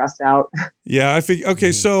be stressed out. Yeah, I think.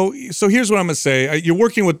 Okay, so here's what I'm gonna say. You're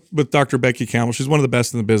working with Dr. Becky Campbell. She's one of the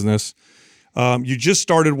best in the business. You just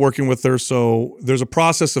started working with her, so there's a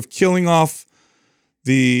process of killing off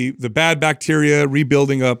the bad bacteria,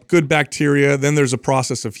 rebuilding up good bacteria. Then there's a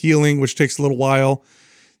process of healing, which takes a little while.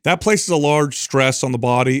 That places a large stress on the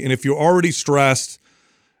body, and if you're already stressed,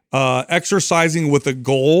 exercising with a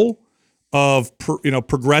goal of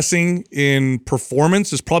progressing in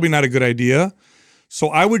performance is probably not a good idea. So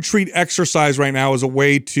I would treat exercise right now as a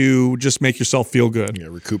way to just make yourself feel good. Yeah,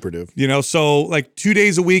 recuperative. So like 2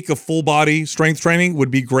 days a week of full body strength training would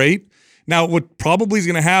be great. Now, what probably is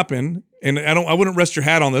going to happen, and I wouldn't rest your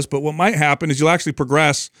hat on this, but what might happen is you'll actually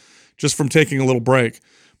progress just from taking a little break.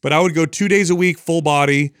 But I would go 2 days a week full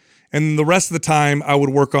body, and the rest of the time I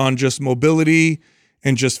would work on just mobility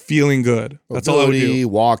and just feeling good. That's all I would do.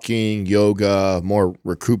 Walking, yoga, more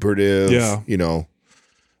recuperative. Yeah.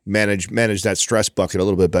 Manage that stress bucket a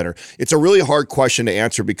little bit better. It's a really hard question to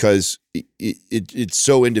answer because it's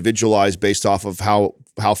so individualized based off of how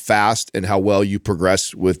fast and how well you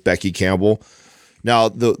progress with Becky Campbell. Now,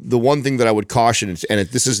 the one thing that I would caution, and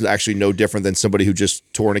this is actually no different than somebody who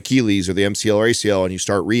just tore an Achilles or the MCL or ACL and you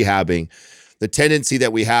start rehabbing. The tendency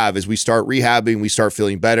that we have is we start rehabbing, we start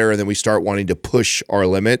feeling better, and then we start wanting to push our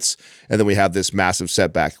limits, and then we have this massive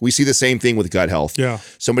setback. We see the same thing with gut health. Yeah.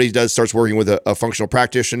 Somebody starts working with a functional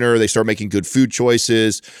practitioner, they start making good food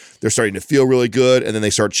choices, they're starting to feel really good, and then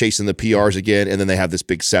they start chasing the PRs again, and then they have this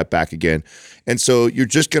big setback again. And so you're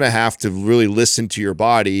just going to have to really listen to your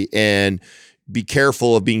body and be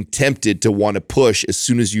careful of being tempted to want to push as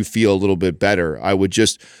soon as you feel a little bit better. I would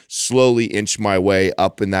just slowly inch my way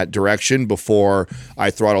up in that direction before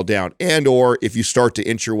I throttle down. And or if you start to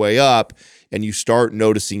inch your way up and you start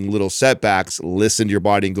noticing little setbacks, listen to your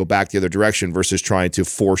body and go back the other direction versus trying to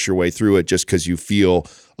force your way through it just because you feel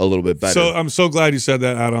a little bit better. So I'm so glad you said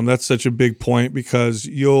that, Adam. That's such a big point because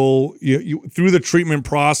you through the treatment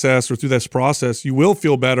process or through this process, you will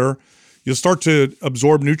feel better. You'll start to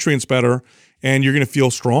absorb nutrients better. And you're going to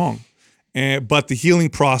feel strong, but the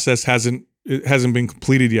healing process hasn't been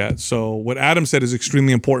completed yet. So what Adam said is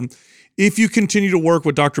extremely important. If you continue to work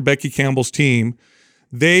with Dr. Becky Campbell's team,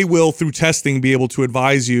 they will, through testing, be able to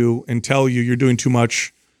advise you and tell you you're doing too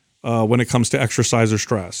much when it comes to exercise or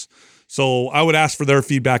stress. So I would ask for their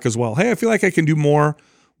feedback as well. Hey, I feel like I can do more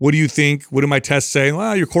What do you think? What do my tests say?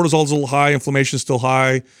 Well, your cortisol's a little high, inflammation's still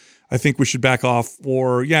high. I think we should back off.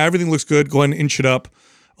 Or yeah, everything looks good. Go ahead and inch it up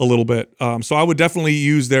a little bit. So I would definitely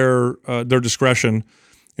use their discretion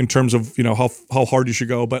in terms of how hard you should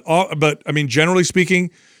go. But I mean, generally speaking,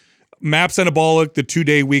 MAPS Anabolic, the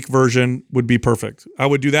 2-day week version would be perfect. I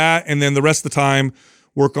would do that, and then the rest of the time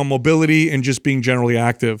work on mobility and just being generally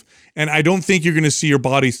active. And I don't think you're going to see your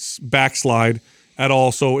body backslide at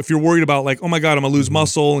all. So if you're worried about like, oh my God, I'm gonna lose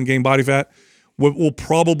muscle and gain body fat, what will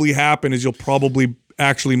probably happen is you'll probably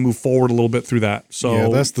actually move forward a little bit through that. So yeah,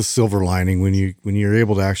 that's the silver lining when you're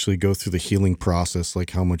able to actually go through the healing process,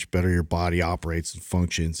 like how much better your body operates and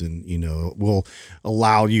functions, and will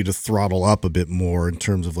allow you to throttle up a bit more in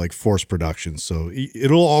terms of like force production. So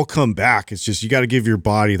it'll all come back. It's just you got to give your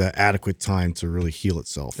body that adequate time to really heal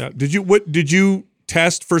itself. Yeah. Did you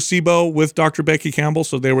test for SIBO with Dr. Becky Campbell,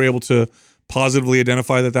 so they were able to positively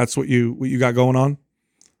identify that that's what you got going on?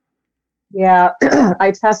 Yeah,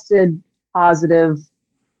 I tested positive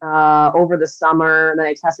over the summer, and then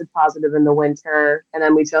I tested positive in the winter, and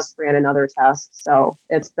then we just ran another test. So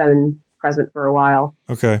it's been present for a while.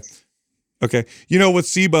 Okay. With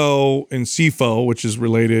SIBO and SIFO, which is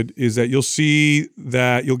related, is that you'll see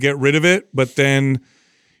that you'll get rid of it, but then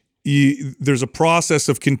there's a process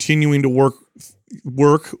of continuing to work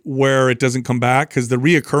where it doesn't come back because the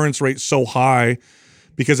reoccurrence rate's so high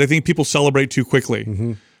because I think people celebrate too quickly.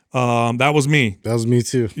 Mm-hmm. That was me. That was me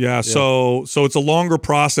too. Yeah. So it's a longer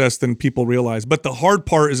process than people realize. But the hard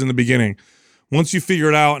part is in the beginning. Once you figure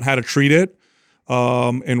it out and how to treat it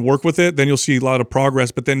and work with it, then you'll see a lot of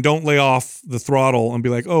progress. But then don't lay off the throttle and be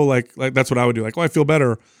like, oh, like that's what I would do. Like, oh, I feel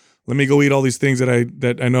better. Let me go eat all these things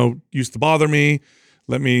that I know used to bother me.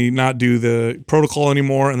 Let me not do the protocol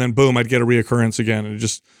anymore. And then boom, I'd get a reoccurrence again. And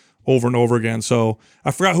just over and over again. So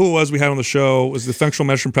I forgot who it was we had on the show. It was the functional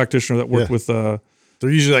medicine practitioner that worked with they're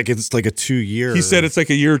usually like it's like a 2-year. He said it's like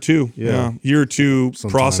a year or two. Yeah. Year or two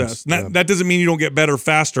sometimes, process. That doesn't mean you don't get better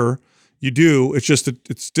faster. You do. It's just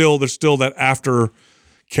there's still that after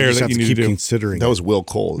care that you need to do. Considering that was Will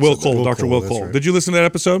Cole. Dr. Will Cole. Right. Did you listen to that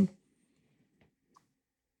episode?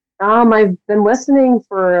 I've been listening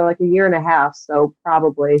for like a year and a half, so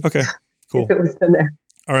probably. Okay, cool. It was in there.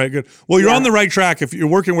 All right, good. Well, you're on the right track if you're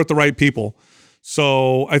working with the right people.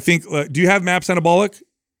 So I think, do you have MAPS Anabolic?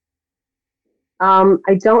 I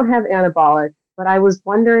don't have anabolic, but I was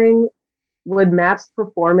wondering, would MAPS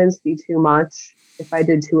Performance be too much if I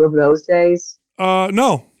did 2 of those days?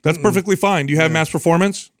 No, that's perfectly fine. Do you have MAPS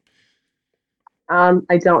Performance?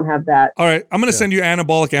 I don't have that. All right, I'm going to send you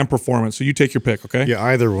anabolic and performance, so you take your pick, okay? Yeah,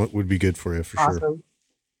 either one would be good for you for sure.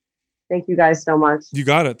 Thank you guys so much. You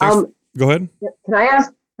got it. Thanks. Go ahead. Can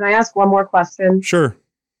I ask one more question? Sure.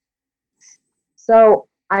 So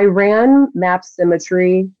I ran MAPS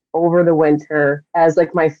Symmetry over the winter as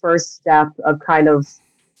like my first step of kind of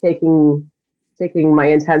taking my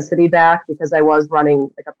intensity back, because I was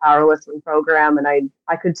running like a powerlifting program, and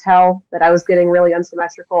I could tell that I was getting really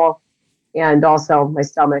unsymmetrical, and also my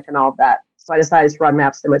stomach and all of that. So I decided to run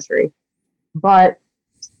MAPS Symmetry. But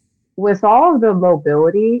with all of the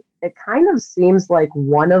mobility, it kind of seems like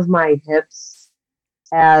one of my hips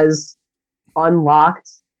has unlocked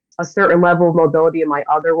a certain level of mobility and my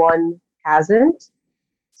other one hasn't.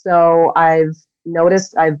 So I've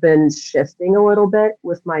noticed I've been shifting a little bit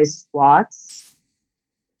with my squats.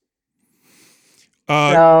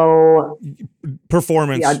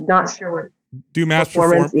 Performance. Yeah, not sure what. Do MAPS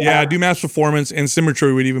Performance. Yeah, do MAPS Performance, and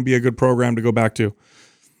Symmetry would even be a good program to go back to.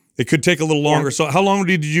 It could take a little longer. Yeah. So how long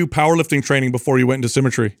did you do powerlifting training before you went into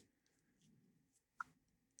Symmetry?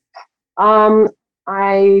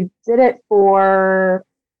 I did it it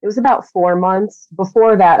was about 4 months.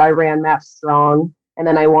 Before that, I ran MAPS Strong, and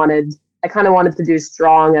then I kind of wanted to do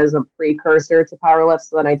Strong as a precursor to powerlift.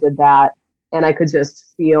 So then I did that, and I could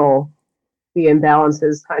just feel the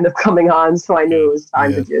imbalances kind of coming on, so I knew it was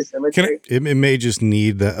time to do Symmetry. It may just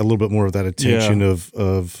need a little bit more of that attention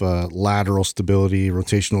of lateral stability,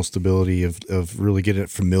 rotational stability, of really getting it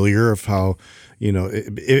familiar of how,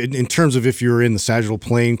 in terms of if you're in the sagittal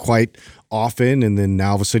plane quite often, and then now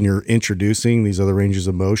all of a sudden you're introducing these other ranges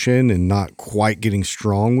of motion and not quite getting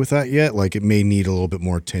strong with that yet, like it may need a little bit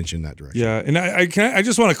more attention in that direction. Yeah, and I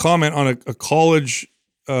just want to comment on a college.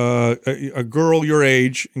 A girl your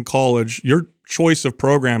age in college, your choice of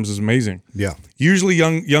programs is amazing. Yeah. Usually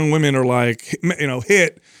young women are like,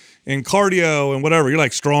 HIIT and cardio and whatever. You're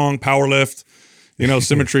like strong, power lift,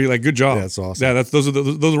 Symmetry, like good job. Yeah, that's awesome. Yeah, those are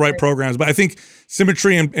the right programs. But I think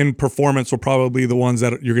Symmetry and performance will probably be the ones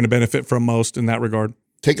that you're going to benefit from most in that regard.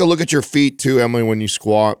 Take a look at your feet too, Emily, when you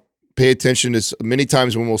squat. pay attention to many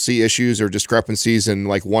times when we'll see issues or discrepancies in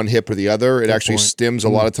like one hip or the other, it actually stems a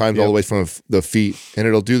lot of times all the way from the feet, and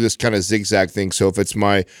it'll do this kind of zigzag thing. So if it's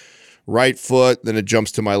my right foot, then it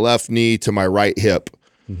jumps to my left knee to my right hip.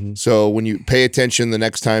 So when you pay attention the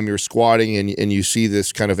next time you're squatting and you see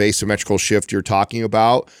this kind of asymmetrical shift you're talking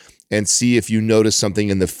about, and see if you notice something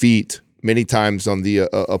in the feet, many times on the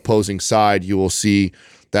opposing side, you will see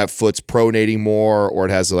that foot's pronating more, or it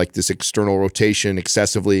has like this external rotation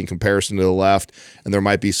excessively in comparison to the left. And there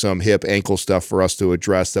might be some hip ankle stuff for us to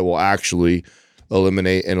address that will actually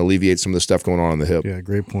eliminate and alleviate some of the stuff going on in the hip. Yeah,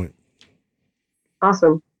 great point.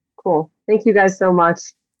 Awesome. Cool. Thank you guys so much.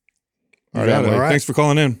 All right. Thanks for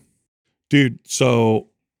calling in, dude. So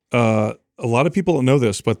a lot of people don't know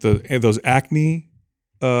this, but those acne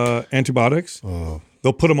antibiotics,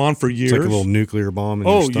 they'll put them on for years. It's like a little nuclear bomb in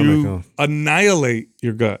your stomach. You annihilate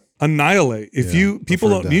your gut. Annihilate. If people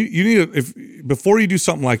don't, you need to, if before you do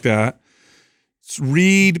something like that,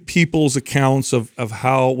 read people's accounts of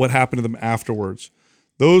what happened to them afterwards.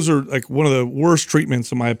 Those are like one of the worst treatments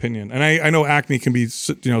in my opinion. And I know acne can be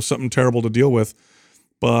something terrible to deal with.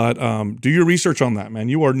 But do your research on that, man.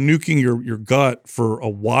 You are nuking your gut for a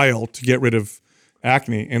while to get rid of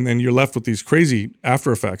acne, and then you're left with these crazy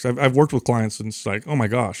after effects. I've worked with clients, and it's like, oh my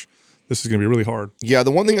gosh, this is going to be really hard. Yeah,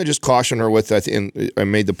 the one thing I just caution her with, and I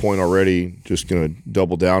made the point already, just going to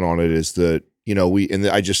double down on it, is that,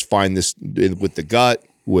 I just find this with the gut,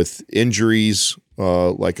 with injuries,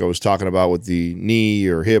 like I was talking about with the knee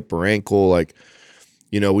or hip or ankle, like,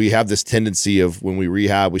 we have this tendency of when we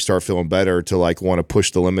rehab, we start feeling better to like want to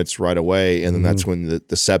push the limits right away. And then that's when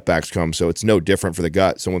the setbacks come. So it's no different for the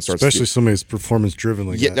gut. Someone starts, especially somebody's performance driven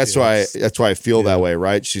like that. That's why I feel that way,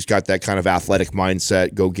 right? She's got that kind of athletic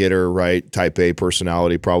mindset, go getter, right? Type A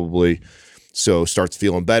personality probably. So starts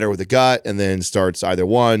feeling better with the gut, and then starts either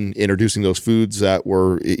one, introducing those foods that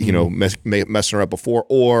were, messing her up before,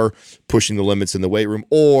 or pushing the limits in the weight room,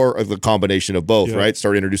 or the combination of both, right?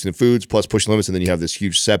 Start introducing the foods plus pushing limits, and then you have this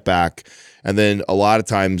huge setback. And then a lot of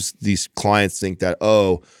times these clients think that,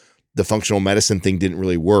 the functional medicine thing didn't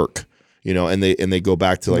really work, and they go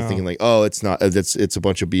back to like thinking like, it's not, it's a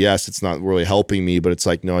bunch of BS. It's not really helping me, but it's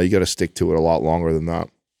like, no, you got to stick to it a lot longer than that.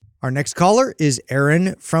 Our next caller is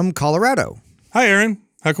Aaron from Colorado. Hi, Aaron.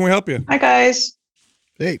 How can we help you? Hi, guys.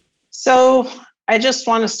 Hey. So I just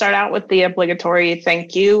want to start out with the obligatory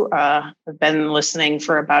thank you. I've been listening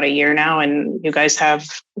for about a year now, and you guys have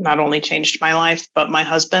not only changed my life, but my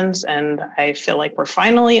husband's, and I feel like we're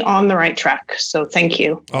finally on the right track. So thank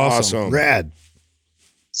you. Awesome. Rad.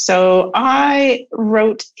 So I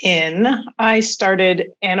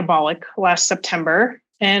started Anabolic last September.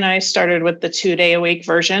 And I started with the 2-day-a-week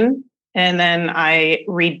version, and then I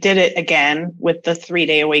redid it again with the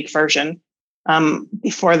 3-day-a-week version.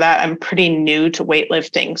 Before that, I'm pretty new to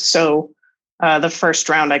weightlifting. So the first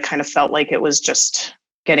round, I kind of felt like it was just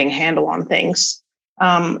getting a handle on things.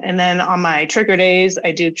 And then on my trigger days,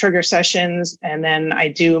 I do trigger sessions, and then I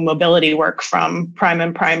do mobility work from Prime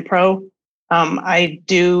and Prime Pro. I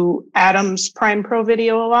do Adam's Prime Pro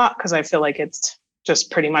video a lot because I feel like it's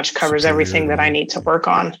just pretty much covers everything that I need to work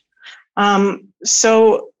on.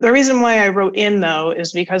 So the reason why I wrote in though,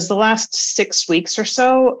 is because the last 6 weeks or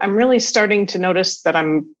so, I'm really starting to notice that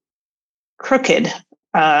I'm crooked.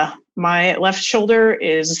 My left shoulder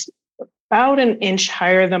is about an inch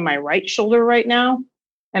higher than my right shoulder right now.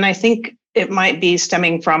 And I think it might be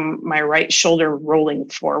stemming from my right shoulder rolling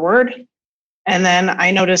forward. And then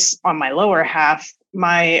I notice on my lower half,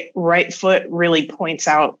 my right foot really points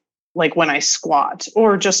out, like when I squat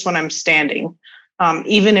or just when I'm standing.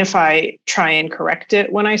 Even if I try and correct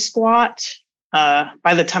it when I squat,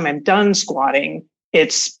 by the time I'm done squatting,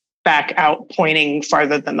 it's back out pointing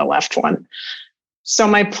farther than the left one. So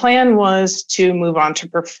my plan was to move on to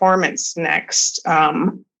performance next.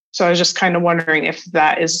 So I was just kind of wondering if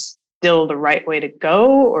that is still the right way to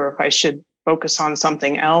go, or if I should focus on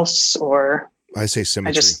something else, or I say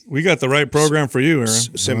symmetry. We got the right program for you, Aaron.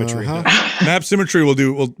 Symmetry. Map Symmetry will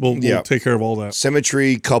do. We'll take care of all that.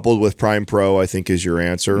 Symmetry coupled with Prime Pro, I think, is your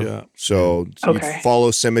answer. Yeah. So you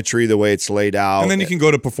follow Symmetry the way it's laid out, and then you can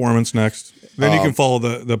go to Performance next. Then you can follow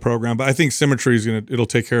the program. But I think Symmetry is it'll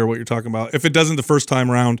take care of what you're talking about. If it doesn't the first time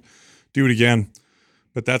around, do it again.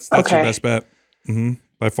 But that's your best bet,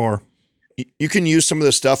 by far. You can use some of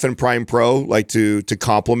the stuff in Prime Pro, like to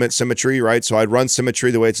complement Symmetry, right? So I'd run Symmetry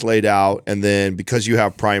the way it's laid out, and then because you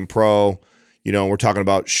have Prime Pro, we're talking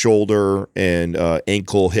about shoulder and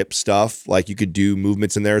ankle, hip stuff. Like you could do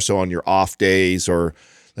movements in there. So on your off days, or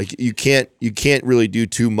like you can't really do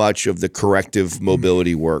too much of the corrective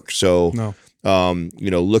mobility work. So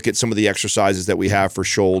look at some of the exercises that we have for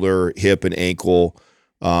shoulder, hip, and ankle.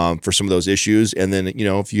 for some of those issues. And then,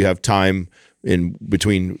 if you have time in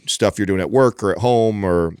between stuff you're doing at work or at home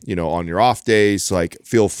or, on your off days, like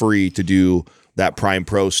feel free to do that Prime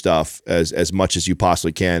Pro stuff as much as you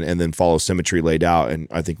possibly can, and then follow Symmetry laid out. And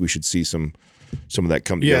I think we should see some of that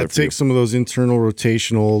come together. Yeah, take some of those internal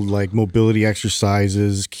rotational like mobility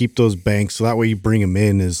exercises, keep those banks. So that way you bring them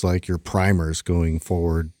in as like your primers going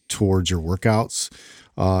forward towards your workouts.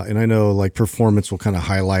 And I know like Performance will kind of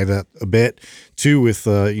highlight that a bit too with,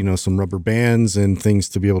 some rubber bands and things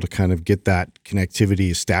to be able to kind of get that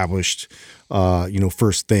connectivity established,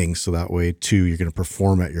 first thing. So that way too, you're going to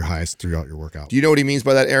perform at your highest throughout your workout. Do you know what he means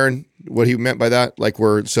by that, Aaron? What he meant by that? Like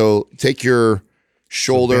take your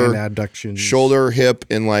shoulder, adductions, shoulder, hip,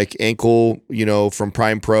 and like ankle, from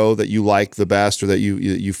Prime Pro that you like the best, or that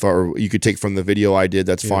you could take from the video I did.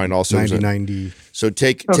 That's fine. Also, 90. So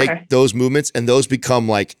take those movements, and those become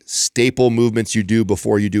like staple movements you do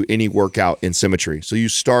before you do any workout in Symmetry. So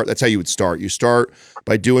that's how you would start. You start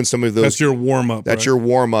by doing some of those. That's your warm up. That's your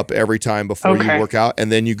warm up every time before you work out, and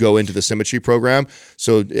then you go into the Symmetry program.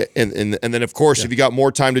 So and then of course, if you got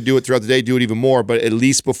more time to do it throughout the day, do it even more. But at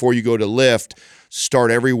least before you go to lift,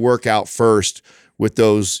 start every workout first with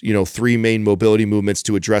those, 3 main mobility movements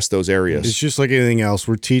to address those areas. It's just like anything else.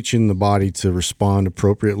 We're teaching the body to respond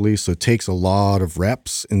appropriately. So it takes a lot of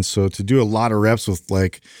reps. And so to do a lot of reps with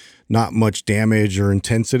like not much damage or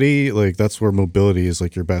intensity, like that's where mobility is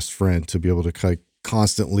like your best friend, to be able to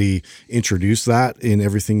constantly introduce that in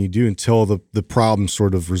everything you do until the problem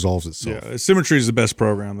sort of resolves itself. Yeah, Symmetry is the best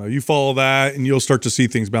program though. You follow that and you'll start to see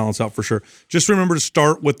things balance out for sure. Just remember to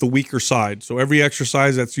start with the weaker side. So every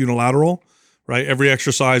exercise that's unilateral, right? Every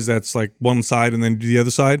exercise that's like one side and then do the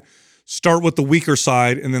other side. Start with the weaker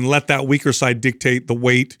side and then let that weaker side dictate the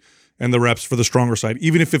weight and the reps for the stronger side.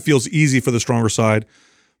 Even if it feels easy for the stronger side,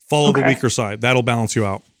 follow the weaker side. That'll balance you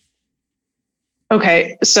out.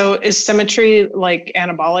 Okay, so is Symmetry like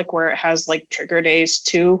anabolic where it has like trigger days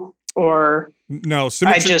too, or no?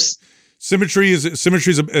 Symmetry is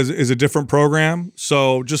a different program.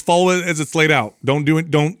 So just follow it as it's laid out. You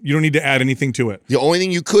don't need to add anything to it. The only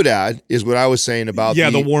thing you could add is what I was saying about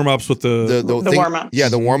the warm ups with the warm ups. Yeah,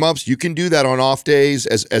 the warm ups. You can do that on off days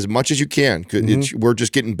as much as you can. We're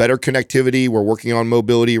just getting better connectivity. We're working on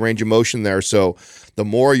mobility, range of motion there. So the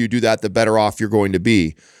more you do that, the better off you're going to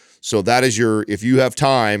be. So that is if you have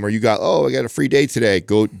time, or you got, I got a free day today,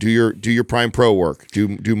 go do your Prime Pro work.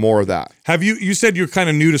 Do more of that. Have you said you're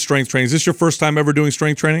kind of new to strength training. Is this your first time ever doing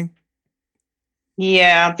strength training?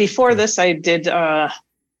 Yeah. Before this, I did the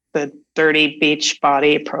Dirty Beach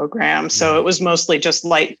Body program. So it was mostly just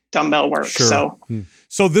light dumbbell work. Sure.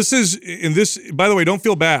 So this is, by the way, don't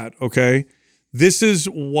feel bad. Okay. This is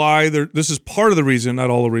why this is part of the reason,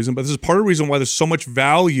 not all the reason, but this is part of the reason why there's so much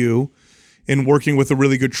value in working with a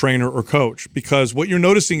really good trainer or coach, because what you're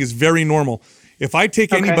noticing is very normal. If I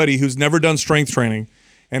take anybody who's never done strength training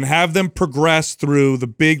and have them progress through the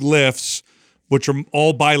big lifts, which are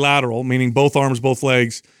all bilateral, meaning both arms, both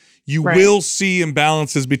legs, you will see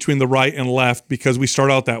imbalances between the right and left because we start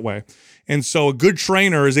out that way. And so a good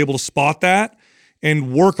trainer is able to spot that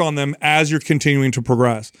and work on them as you're continuing to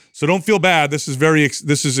progress. So don't feel bad. This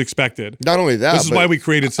is expected. Not only that, this is why we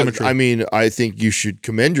created Symmetry. I think you should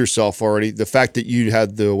commend yourself already. The fact that you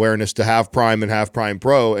had the awareness to have Prime and have Prime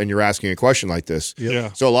Pro, and you're asking a question like this.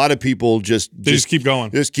 Yeah. So a lot of people just keep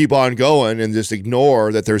going. Just keep on going and just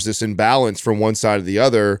ignore that there's this imbalance from one side to the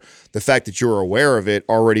other. The fact that you're aware of it,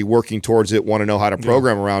 already working towards it, want to know how to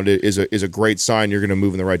program around it is a great sign you're going to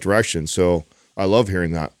move in the right direction. So I love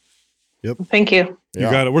hearing that. Yep. Thank you. You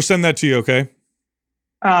got it. We're sending that to you, okay?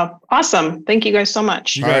 Awesome. Thank you guys so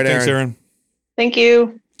much. You got it. Thanks, Aaron. Thank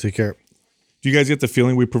you. Take care. Do you guys get the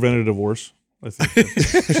feeling we prevented a divorce? I think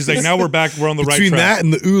she's like, now we're back. We're on the right track. Between that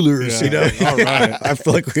and the Oolers, All right. I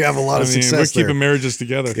feel like we have a lot of success we're keeping marriages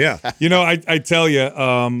together. Yeah. I tell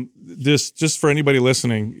you, just for anybody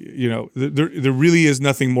listening, there really is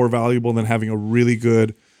nothing more valuable than having a really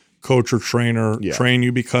good coach or trainer train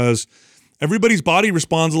you, because everybody's body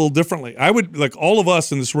responds a little differently. I would, like all of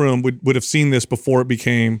us in this room would have seen this before it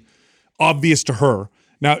became obvious to her.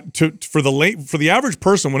 Now, for the average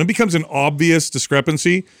person, when it becomes an obvious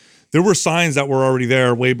discrepancy, there were signs that were already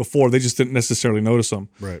there way before. They just didn't necessarily notice them.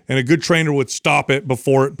 Right. And a good trainer would stop it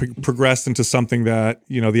before it progressed into something that,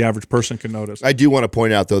 the average person can notice. I do want to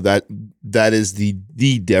point out, though, that is the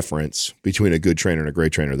difference between a good trainer and a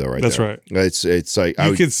great trainer, though, right? That's there. right. It's like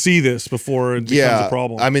you could see this before it becomes a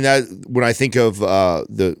problem. I mean, that when I think of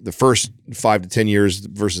the first 5 to 10 years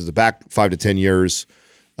versus the back 5 to 10 years,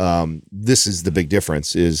 this is the big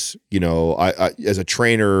difference. Is I as a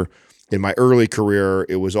trainer, in my early career,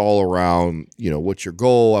 it was all around, what's your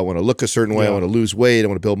goal? I want to look a certain way. I want to lose weight. I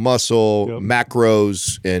want to build muscle,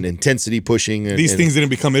 macros, and intensity pushing. These things didn't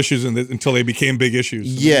become issues until they became big issues.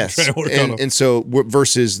 Yes, and so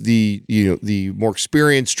versus the more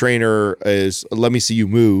experienced trainer is, let me see you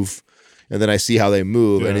move, and then I see how they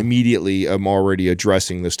move, and immediately I'm already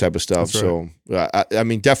addressing this type of stuff. Right. So I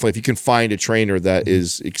mean, definitely, if you can find a trainer that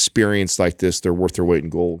is experienced like this, they're worth their weight in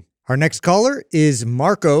gold. Our next caller is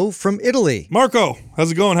Marco from Italy. Marco, how's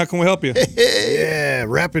it going? How can we help you? Yeah,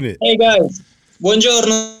 wrapping it. Hey guys,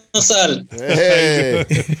 buongiorno, Sal. Hey,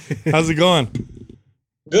 how's it going?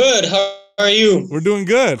 Good. How are you? We're doing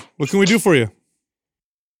good. What can we do for you?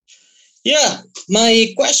 Yeah,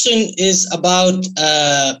 my question is about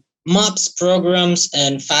MOPS programs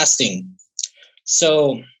and fasting.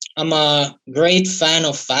 So I'm a great fan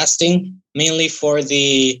of fasting, mainly for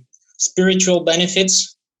the spiritual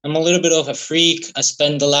benefits. I'm a little bit of a freak. I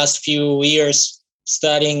spent the last few years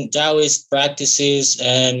studying Taoist practices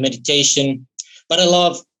and meditation, but I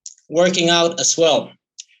love working out as well.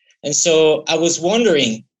 And so I was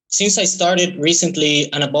wondering, since I started recently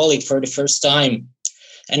anabolic for the first time,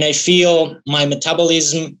 and I feel my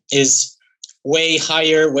metabolism is way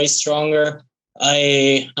higher, way stronger,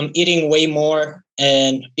 I'm eating way more,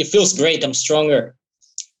 and it feels great. I'm stronger.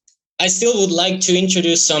 I still would like to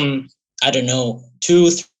introduce some,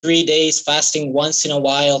 2-3 days fasting once in a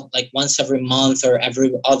while, like once every month or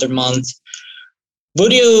every other month.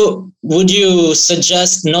 Would you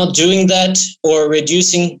suggest not doing that or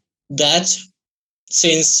reducing that,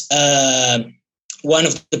 since one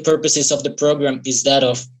of the purposes of the program is that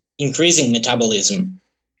of increasing metabolism?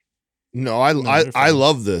 No, I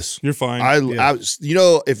love this. You're fine.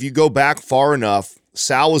 If you go back far enough,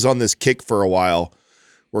 Sal was on this kick for a while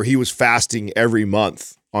where he was fasting every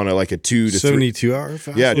month on a 2 to 72 hour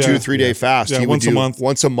fast. Yeah, 2 to 3 day fast. Yeah, once a month.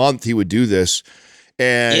 Once a month he would do this.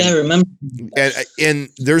 And I remember. And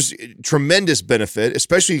there's tremendous benefit,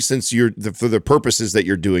 especially since for the purposes that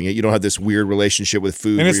you're doing it. You don't have this weird relationship with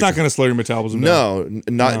food. And it's not going to slow your metabolism down.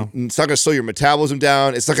 No, it's not going to slow your metabolism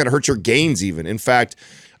down. It's not going to hurt your gains even. In fact,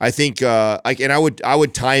 I think I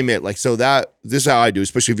would time it so that this is how I do,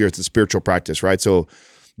 especially if you're at the spiritual practice, right? So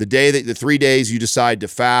the 3 days you decide to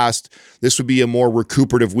fast, this would be a more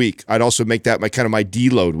recuperative week. I'd also make that my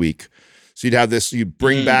deload week. So you'd have this, you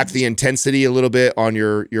bring back the intensity a little bit on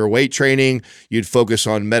your weight training. You'd focus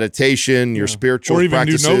on meditation, your spiritual or even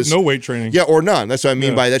practices. do no weight training. Yeah, or none. That's what I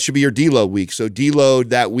mean by that should be your deload week. So deload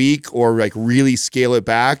that week or really scale it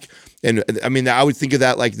back. And I mean, I would think of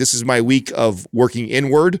that this is my week of working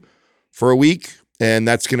inward for a week. And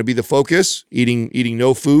that's going to be the focus, eating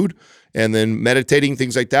no food. And then meditating,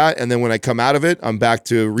 things like that. And then when I come out of it, I'm back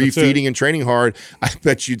to refeeding and training hard. I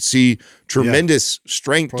bet you'd see tremendous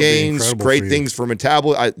strength gains, great things for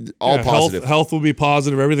metabolism, all positive. Health will be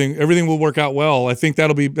positive. Everything will work out well. I think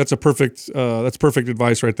that's perfect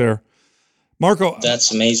advice right there. Marco,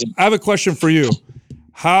 that's amazing. I have a question for you.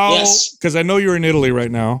 Because I know you're in Italy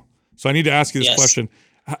right now, so I need to ask you this question.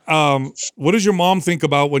 What does your mom think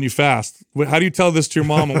about when you fast? How do you tell this to your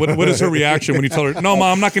mom? What is her reaction when you tell her, no,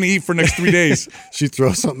 Mom, I'm not going to eat for the next 3 days? She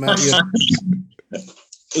throws something at you.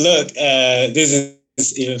 Look, this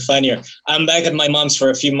is even funnier. I'm back at my mom's for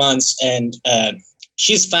a few months, and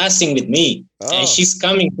she's fasting with me. And she's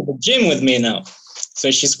coming to the gym with me now.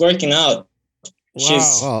 So she's working out. Wow.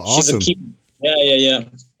 Awesome. She's a kid. Yeah.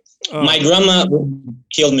 My grandma would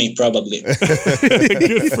kill me, probably.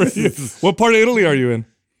 Good for you. What part of Italy are you in?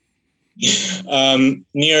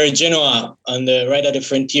 Near Genoa, right at the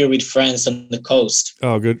frontier with France on the coast.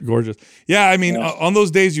 Oh, good, gorgeous. Yeah, I mean, on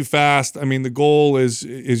those days you fast, I mean, the goal is,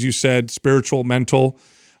 as you said, spiritual, mental.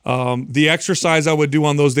 The exercise I would do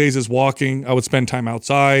on those days is walking. I would spend time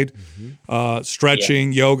outside,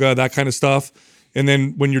 stretching, yoga, that kind of stuff. And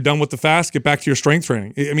then when you're done with the fast, get back to your strength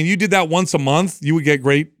training. I mean, you did that once a month, you would get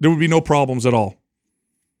great. There would be no problems at all.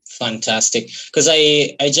 Fantastic. Because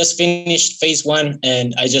I just finished phase 1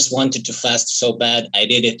 and I just wanted to fast so bad. I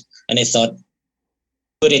did it. And I thought,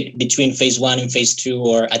 put it between phase 1 and phase 2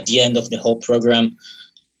 or at the end of the whole program.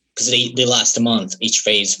 Because they last a month, each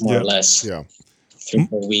phase, more or less. Yeah.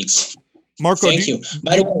 3-4 weeks. Marco, thank you.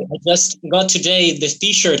 By the way, I just got today the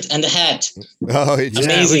t-shirt and the hat. Oh, it's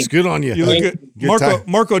amazing. Looks good on you. You look good.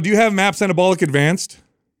 Marco, do you have MAPS Anabolic Advanced?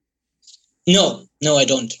 No, I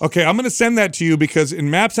don't. Okay, I'm going to send that to you because in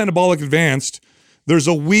MAPS Anabolic Advanced, there's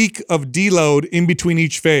a week of deload in between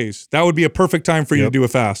each phase. That would be a perfect time for you to do a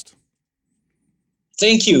fast.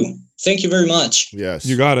 Thank you. Thank you very much. Yes.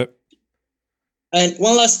 You got it. And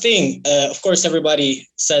one last thing. Of course, everybody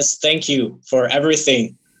says thank you for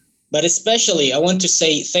everything. But especially, I want to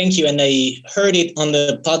say thank you. And I heard it on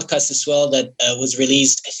the podcast as well that was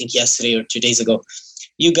released, I think, yesterday or 2 days ago.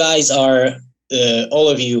 You guys are, all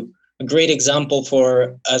of you, a great example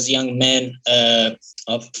for us young men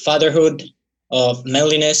of fatherhood, of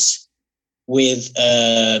manliness, with,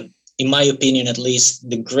 in my opinion, at least,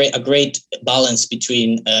 a great balance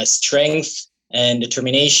between strength and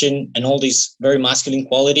determination and all these very masculine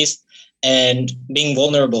qualities, and being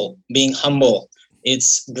vulnerable, being humble.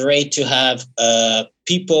 It's great to have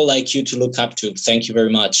people like you to look up to. Thank you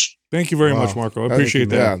very much. Thank you very much, Marco. I appreciate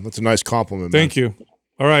that. Yeah, that's a nice compliment. Thank you.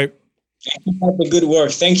 All right. Keep up the good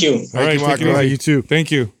work. Thank you. All right, Marco. Marco. You too.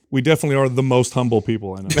 Thank you. We definitely are the most humble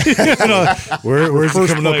people I know. Where's he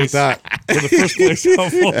coming up with that? We're the first place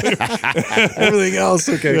humble. Everything else,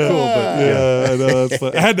 okay, cool. But I know. That's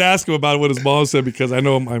fun. I had to ask him about what his mom said because I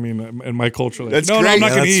know him. I mean, in my culture, like, That's no, great. I'm not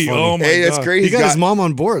Yeah, going to that's eat. funny. Oh my Hey, God. that's great. he got his mom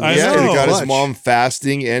on board. I Yeah, know. he got his Clutch. mom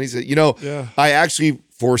fasting, and he said, I actually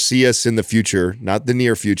foresee us in the future, not the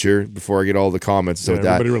near future, before I get all the comments. So Yeah, with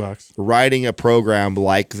that, everybody relax. writing a program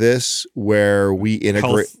like this where we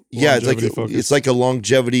integrate, Health, it's like longevity it's like a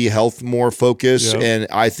longevity health more focus, Yep. and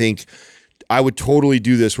I think I would totally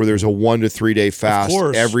do this where there's a 1 to 3 day fast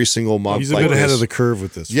course. every single month. He's a like bit ahead this. of the curve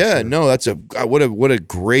with this. for Yeah, sure. no, that's what a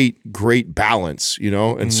great balance,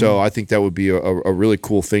 and so I think that would be a really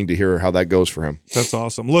cool thing to hear how that goes for him. That's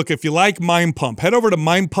awesome. Look, if you like Mind Pump, head over to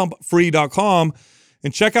mindpumpfree.com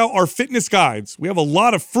and check out our fitness guides. We have a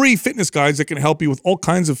lot of free fitness guides that can help you with all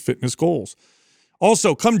kinds of fitness goals.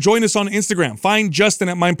 Also, come join us on Instagram. Find Justin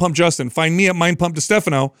at Mind Pump Justin. Find me at Mind Pump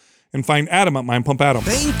DeStefano. And find Adam at Mind Pump Adam.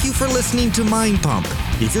 Thank you for listening to Mind Pump.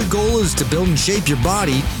 If your goal is to build and shape your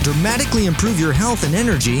body, dramatically improve your health and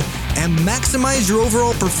energy, and maximize your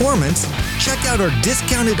overall performance, check out our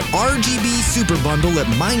discounted RGB Super Bundle at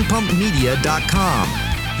mindpumpmedia.com.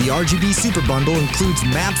 The RGB Super Bundle includes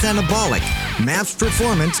MAPS Anabolic, MAPS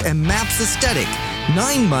Performance, and MAPS Aesthetic.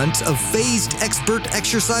 9 months of phased expert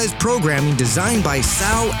exercise programming designed by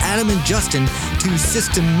Sal, Adam, and Justin to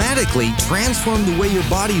systematically transform the way your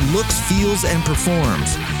body looks, feels, and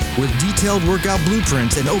performs. With detailed workout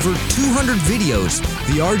blueprints and over 200 videos,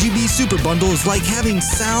 the RGB Super Bundle is like having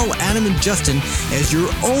Sal, Adam, and Justin as your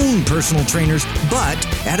own personal trainers, but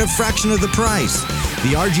at a fraction of the price.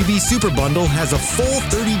 The RGB Super Bundle has a full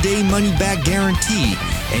 30-day money-back guarantee,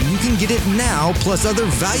 and you can get it now plus other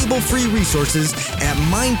valuable free resources at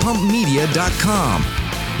mindpumpmedia.com.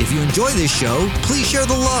 If you enjoy this show, please share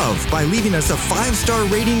the love by leaving us a 5-star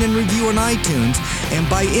rating and review on iTunes and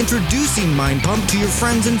by introducing Mind Pump to your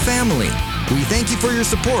friends and family. We thank you for your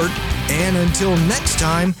support, and until next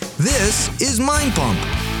time, this is Mind Pump.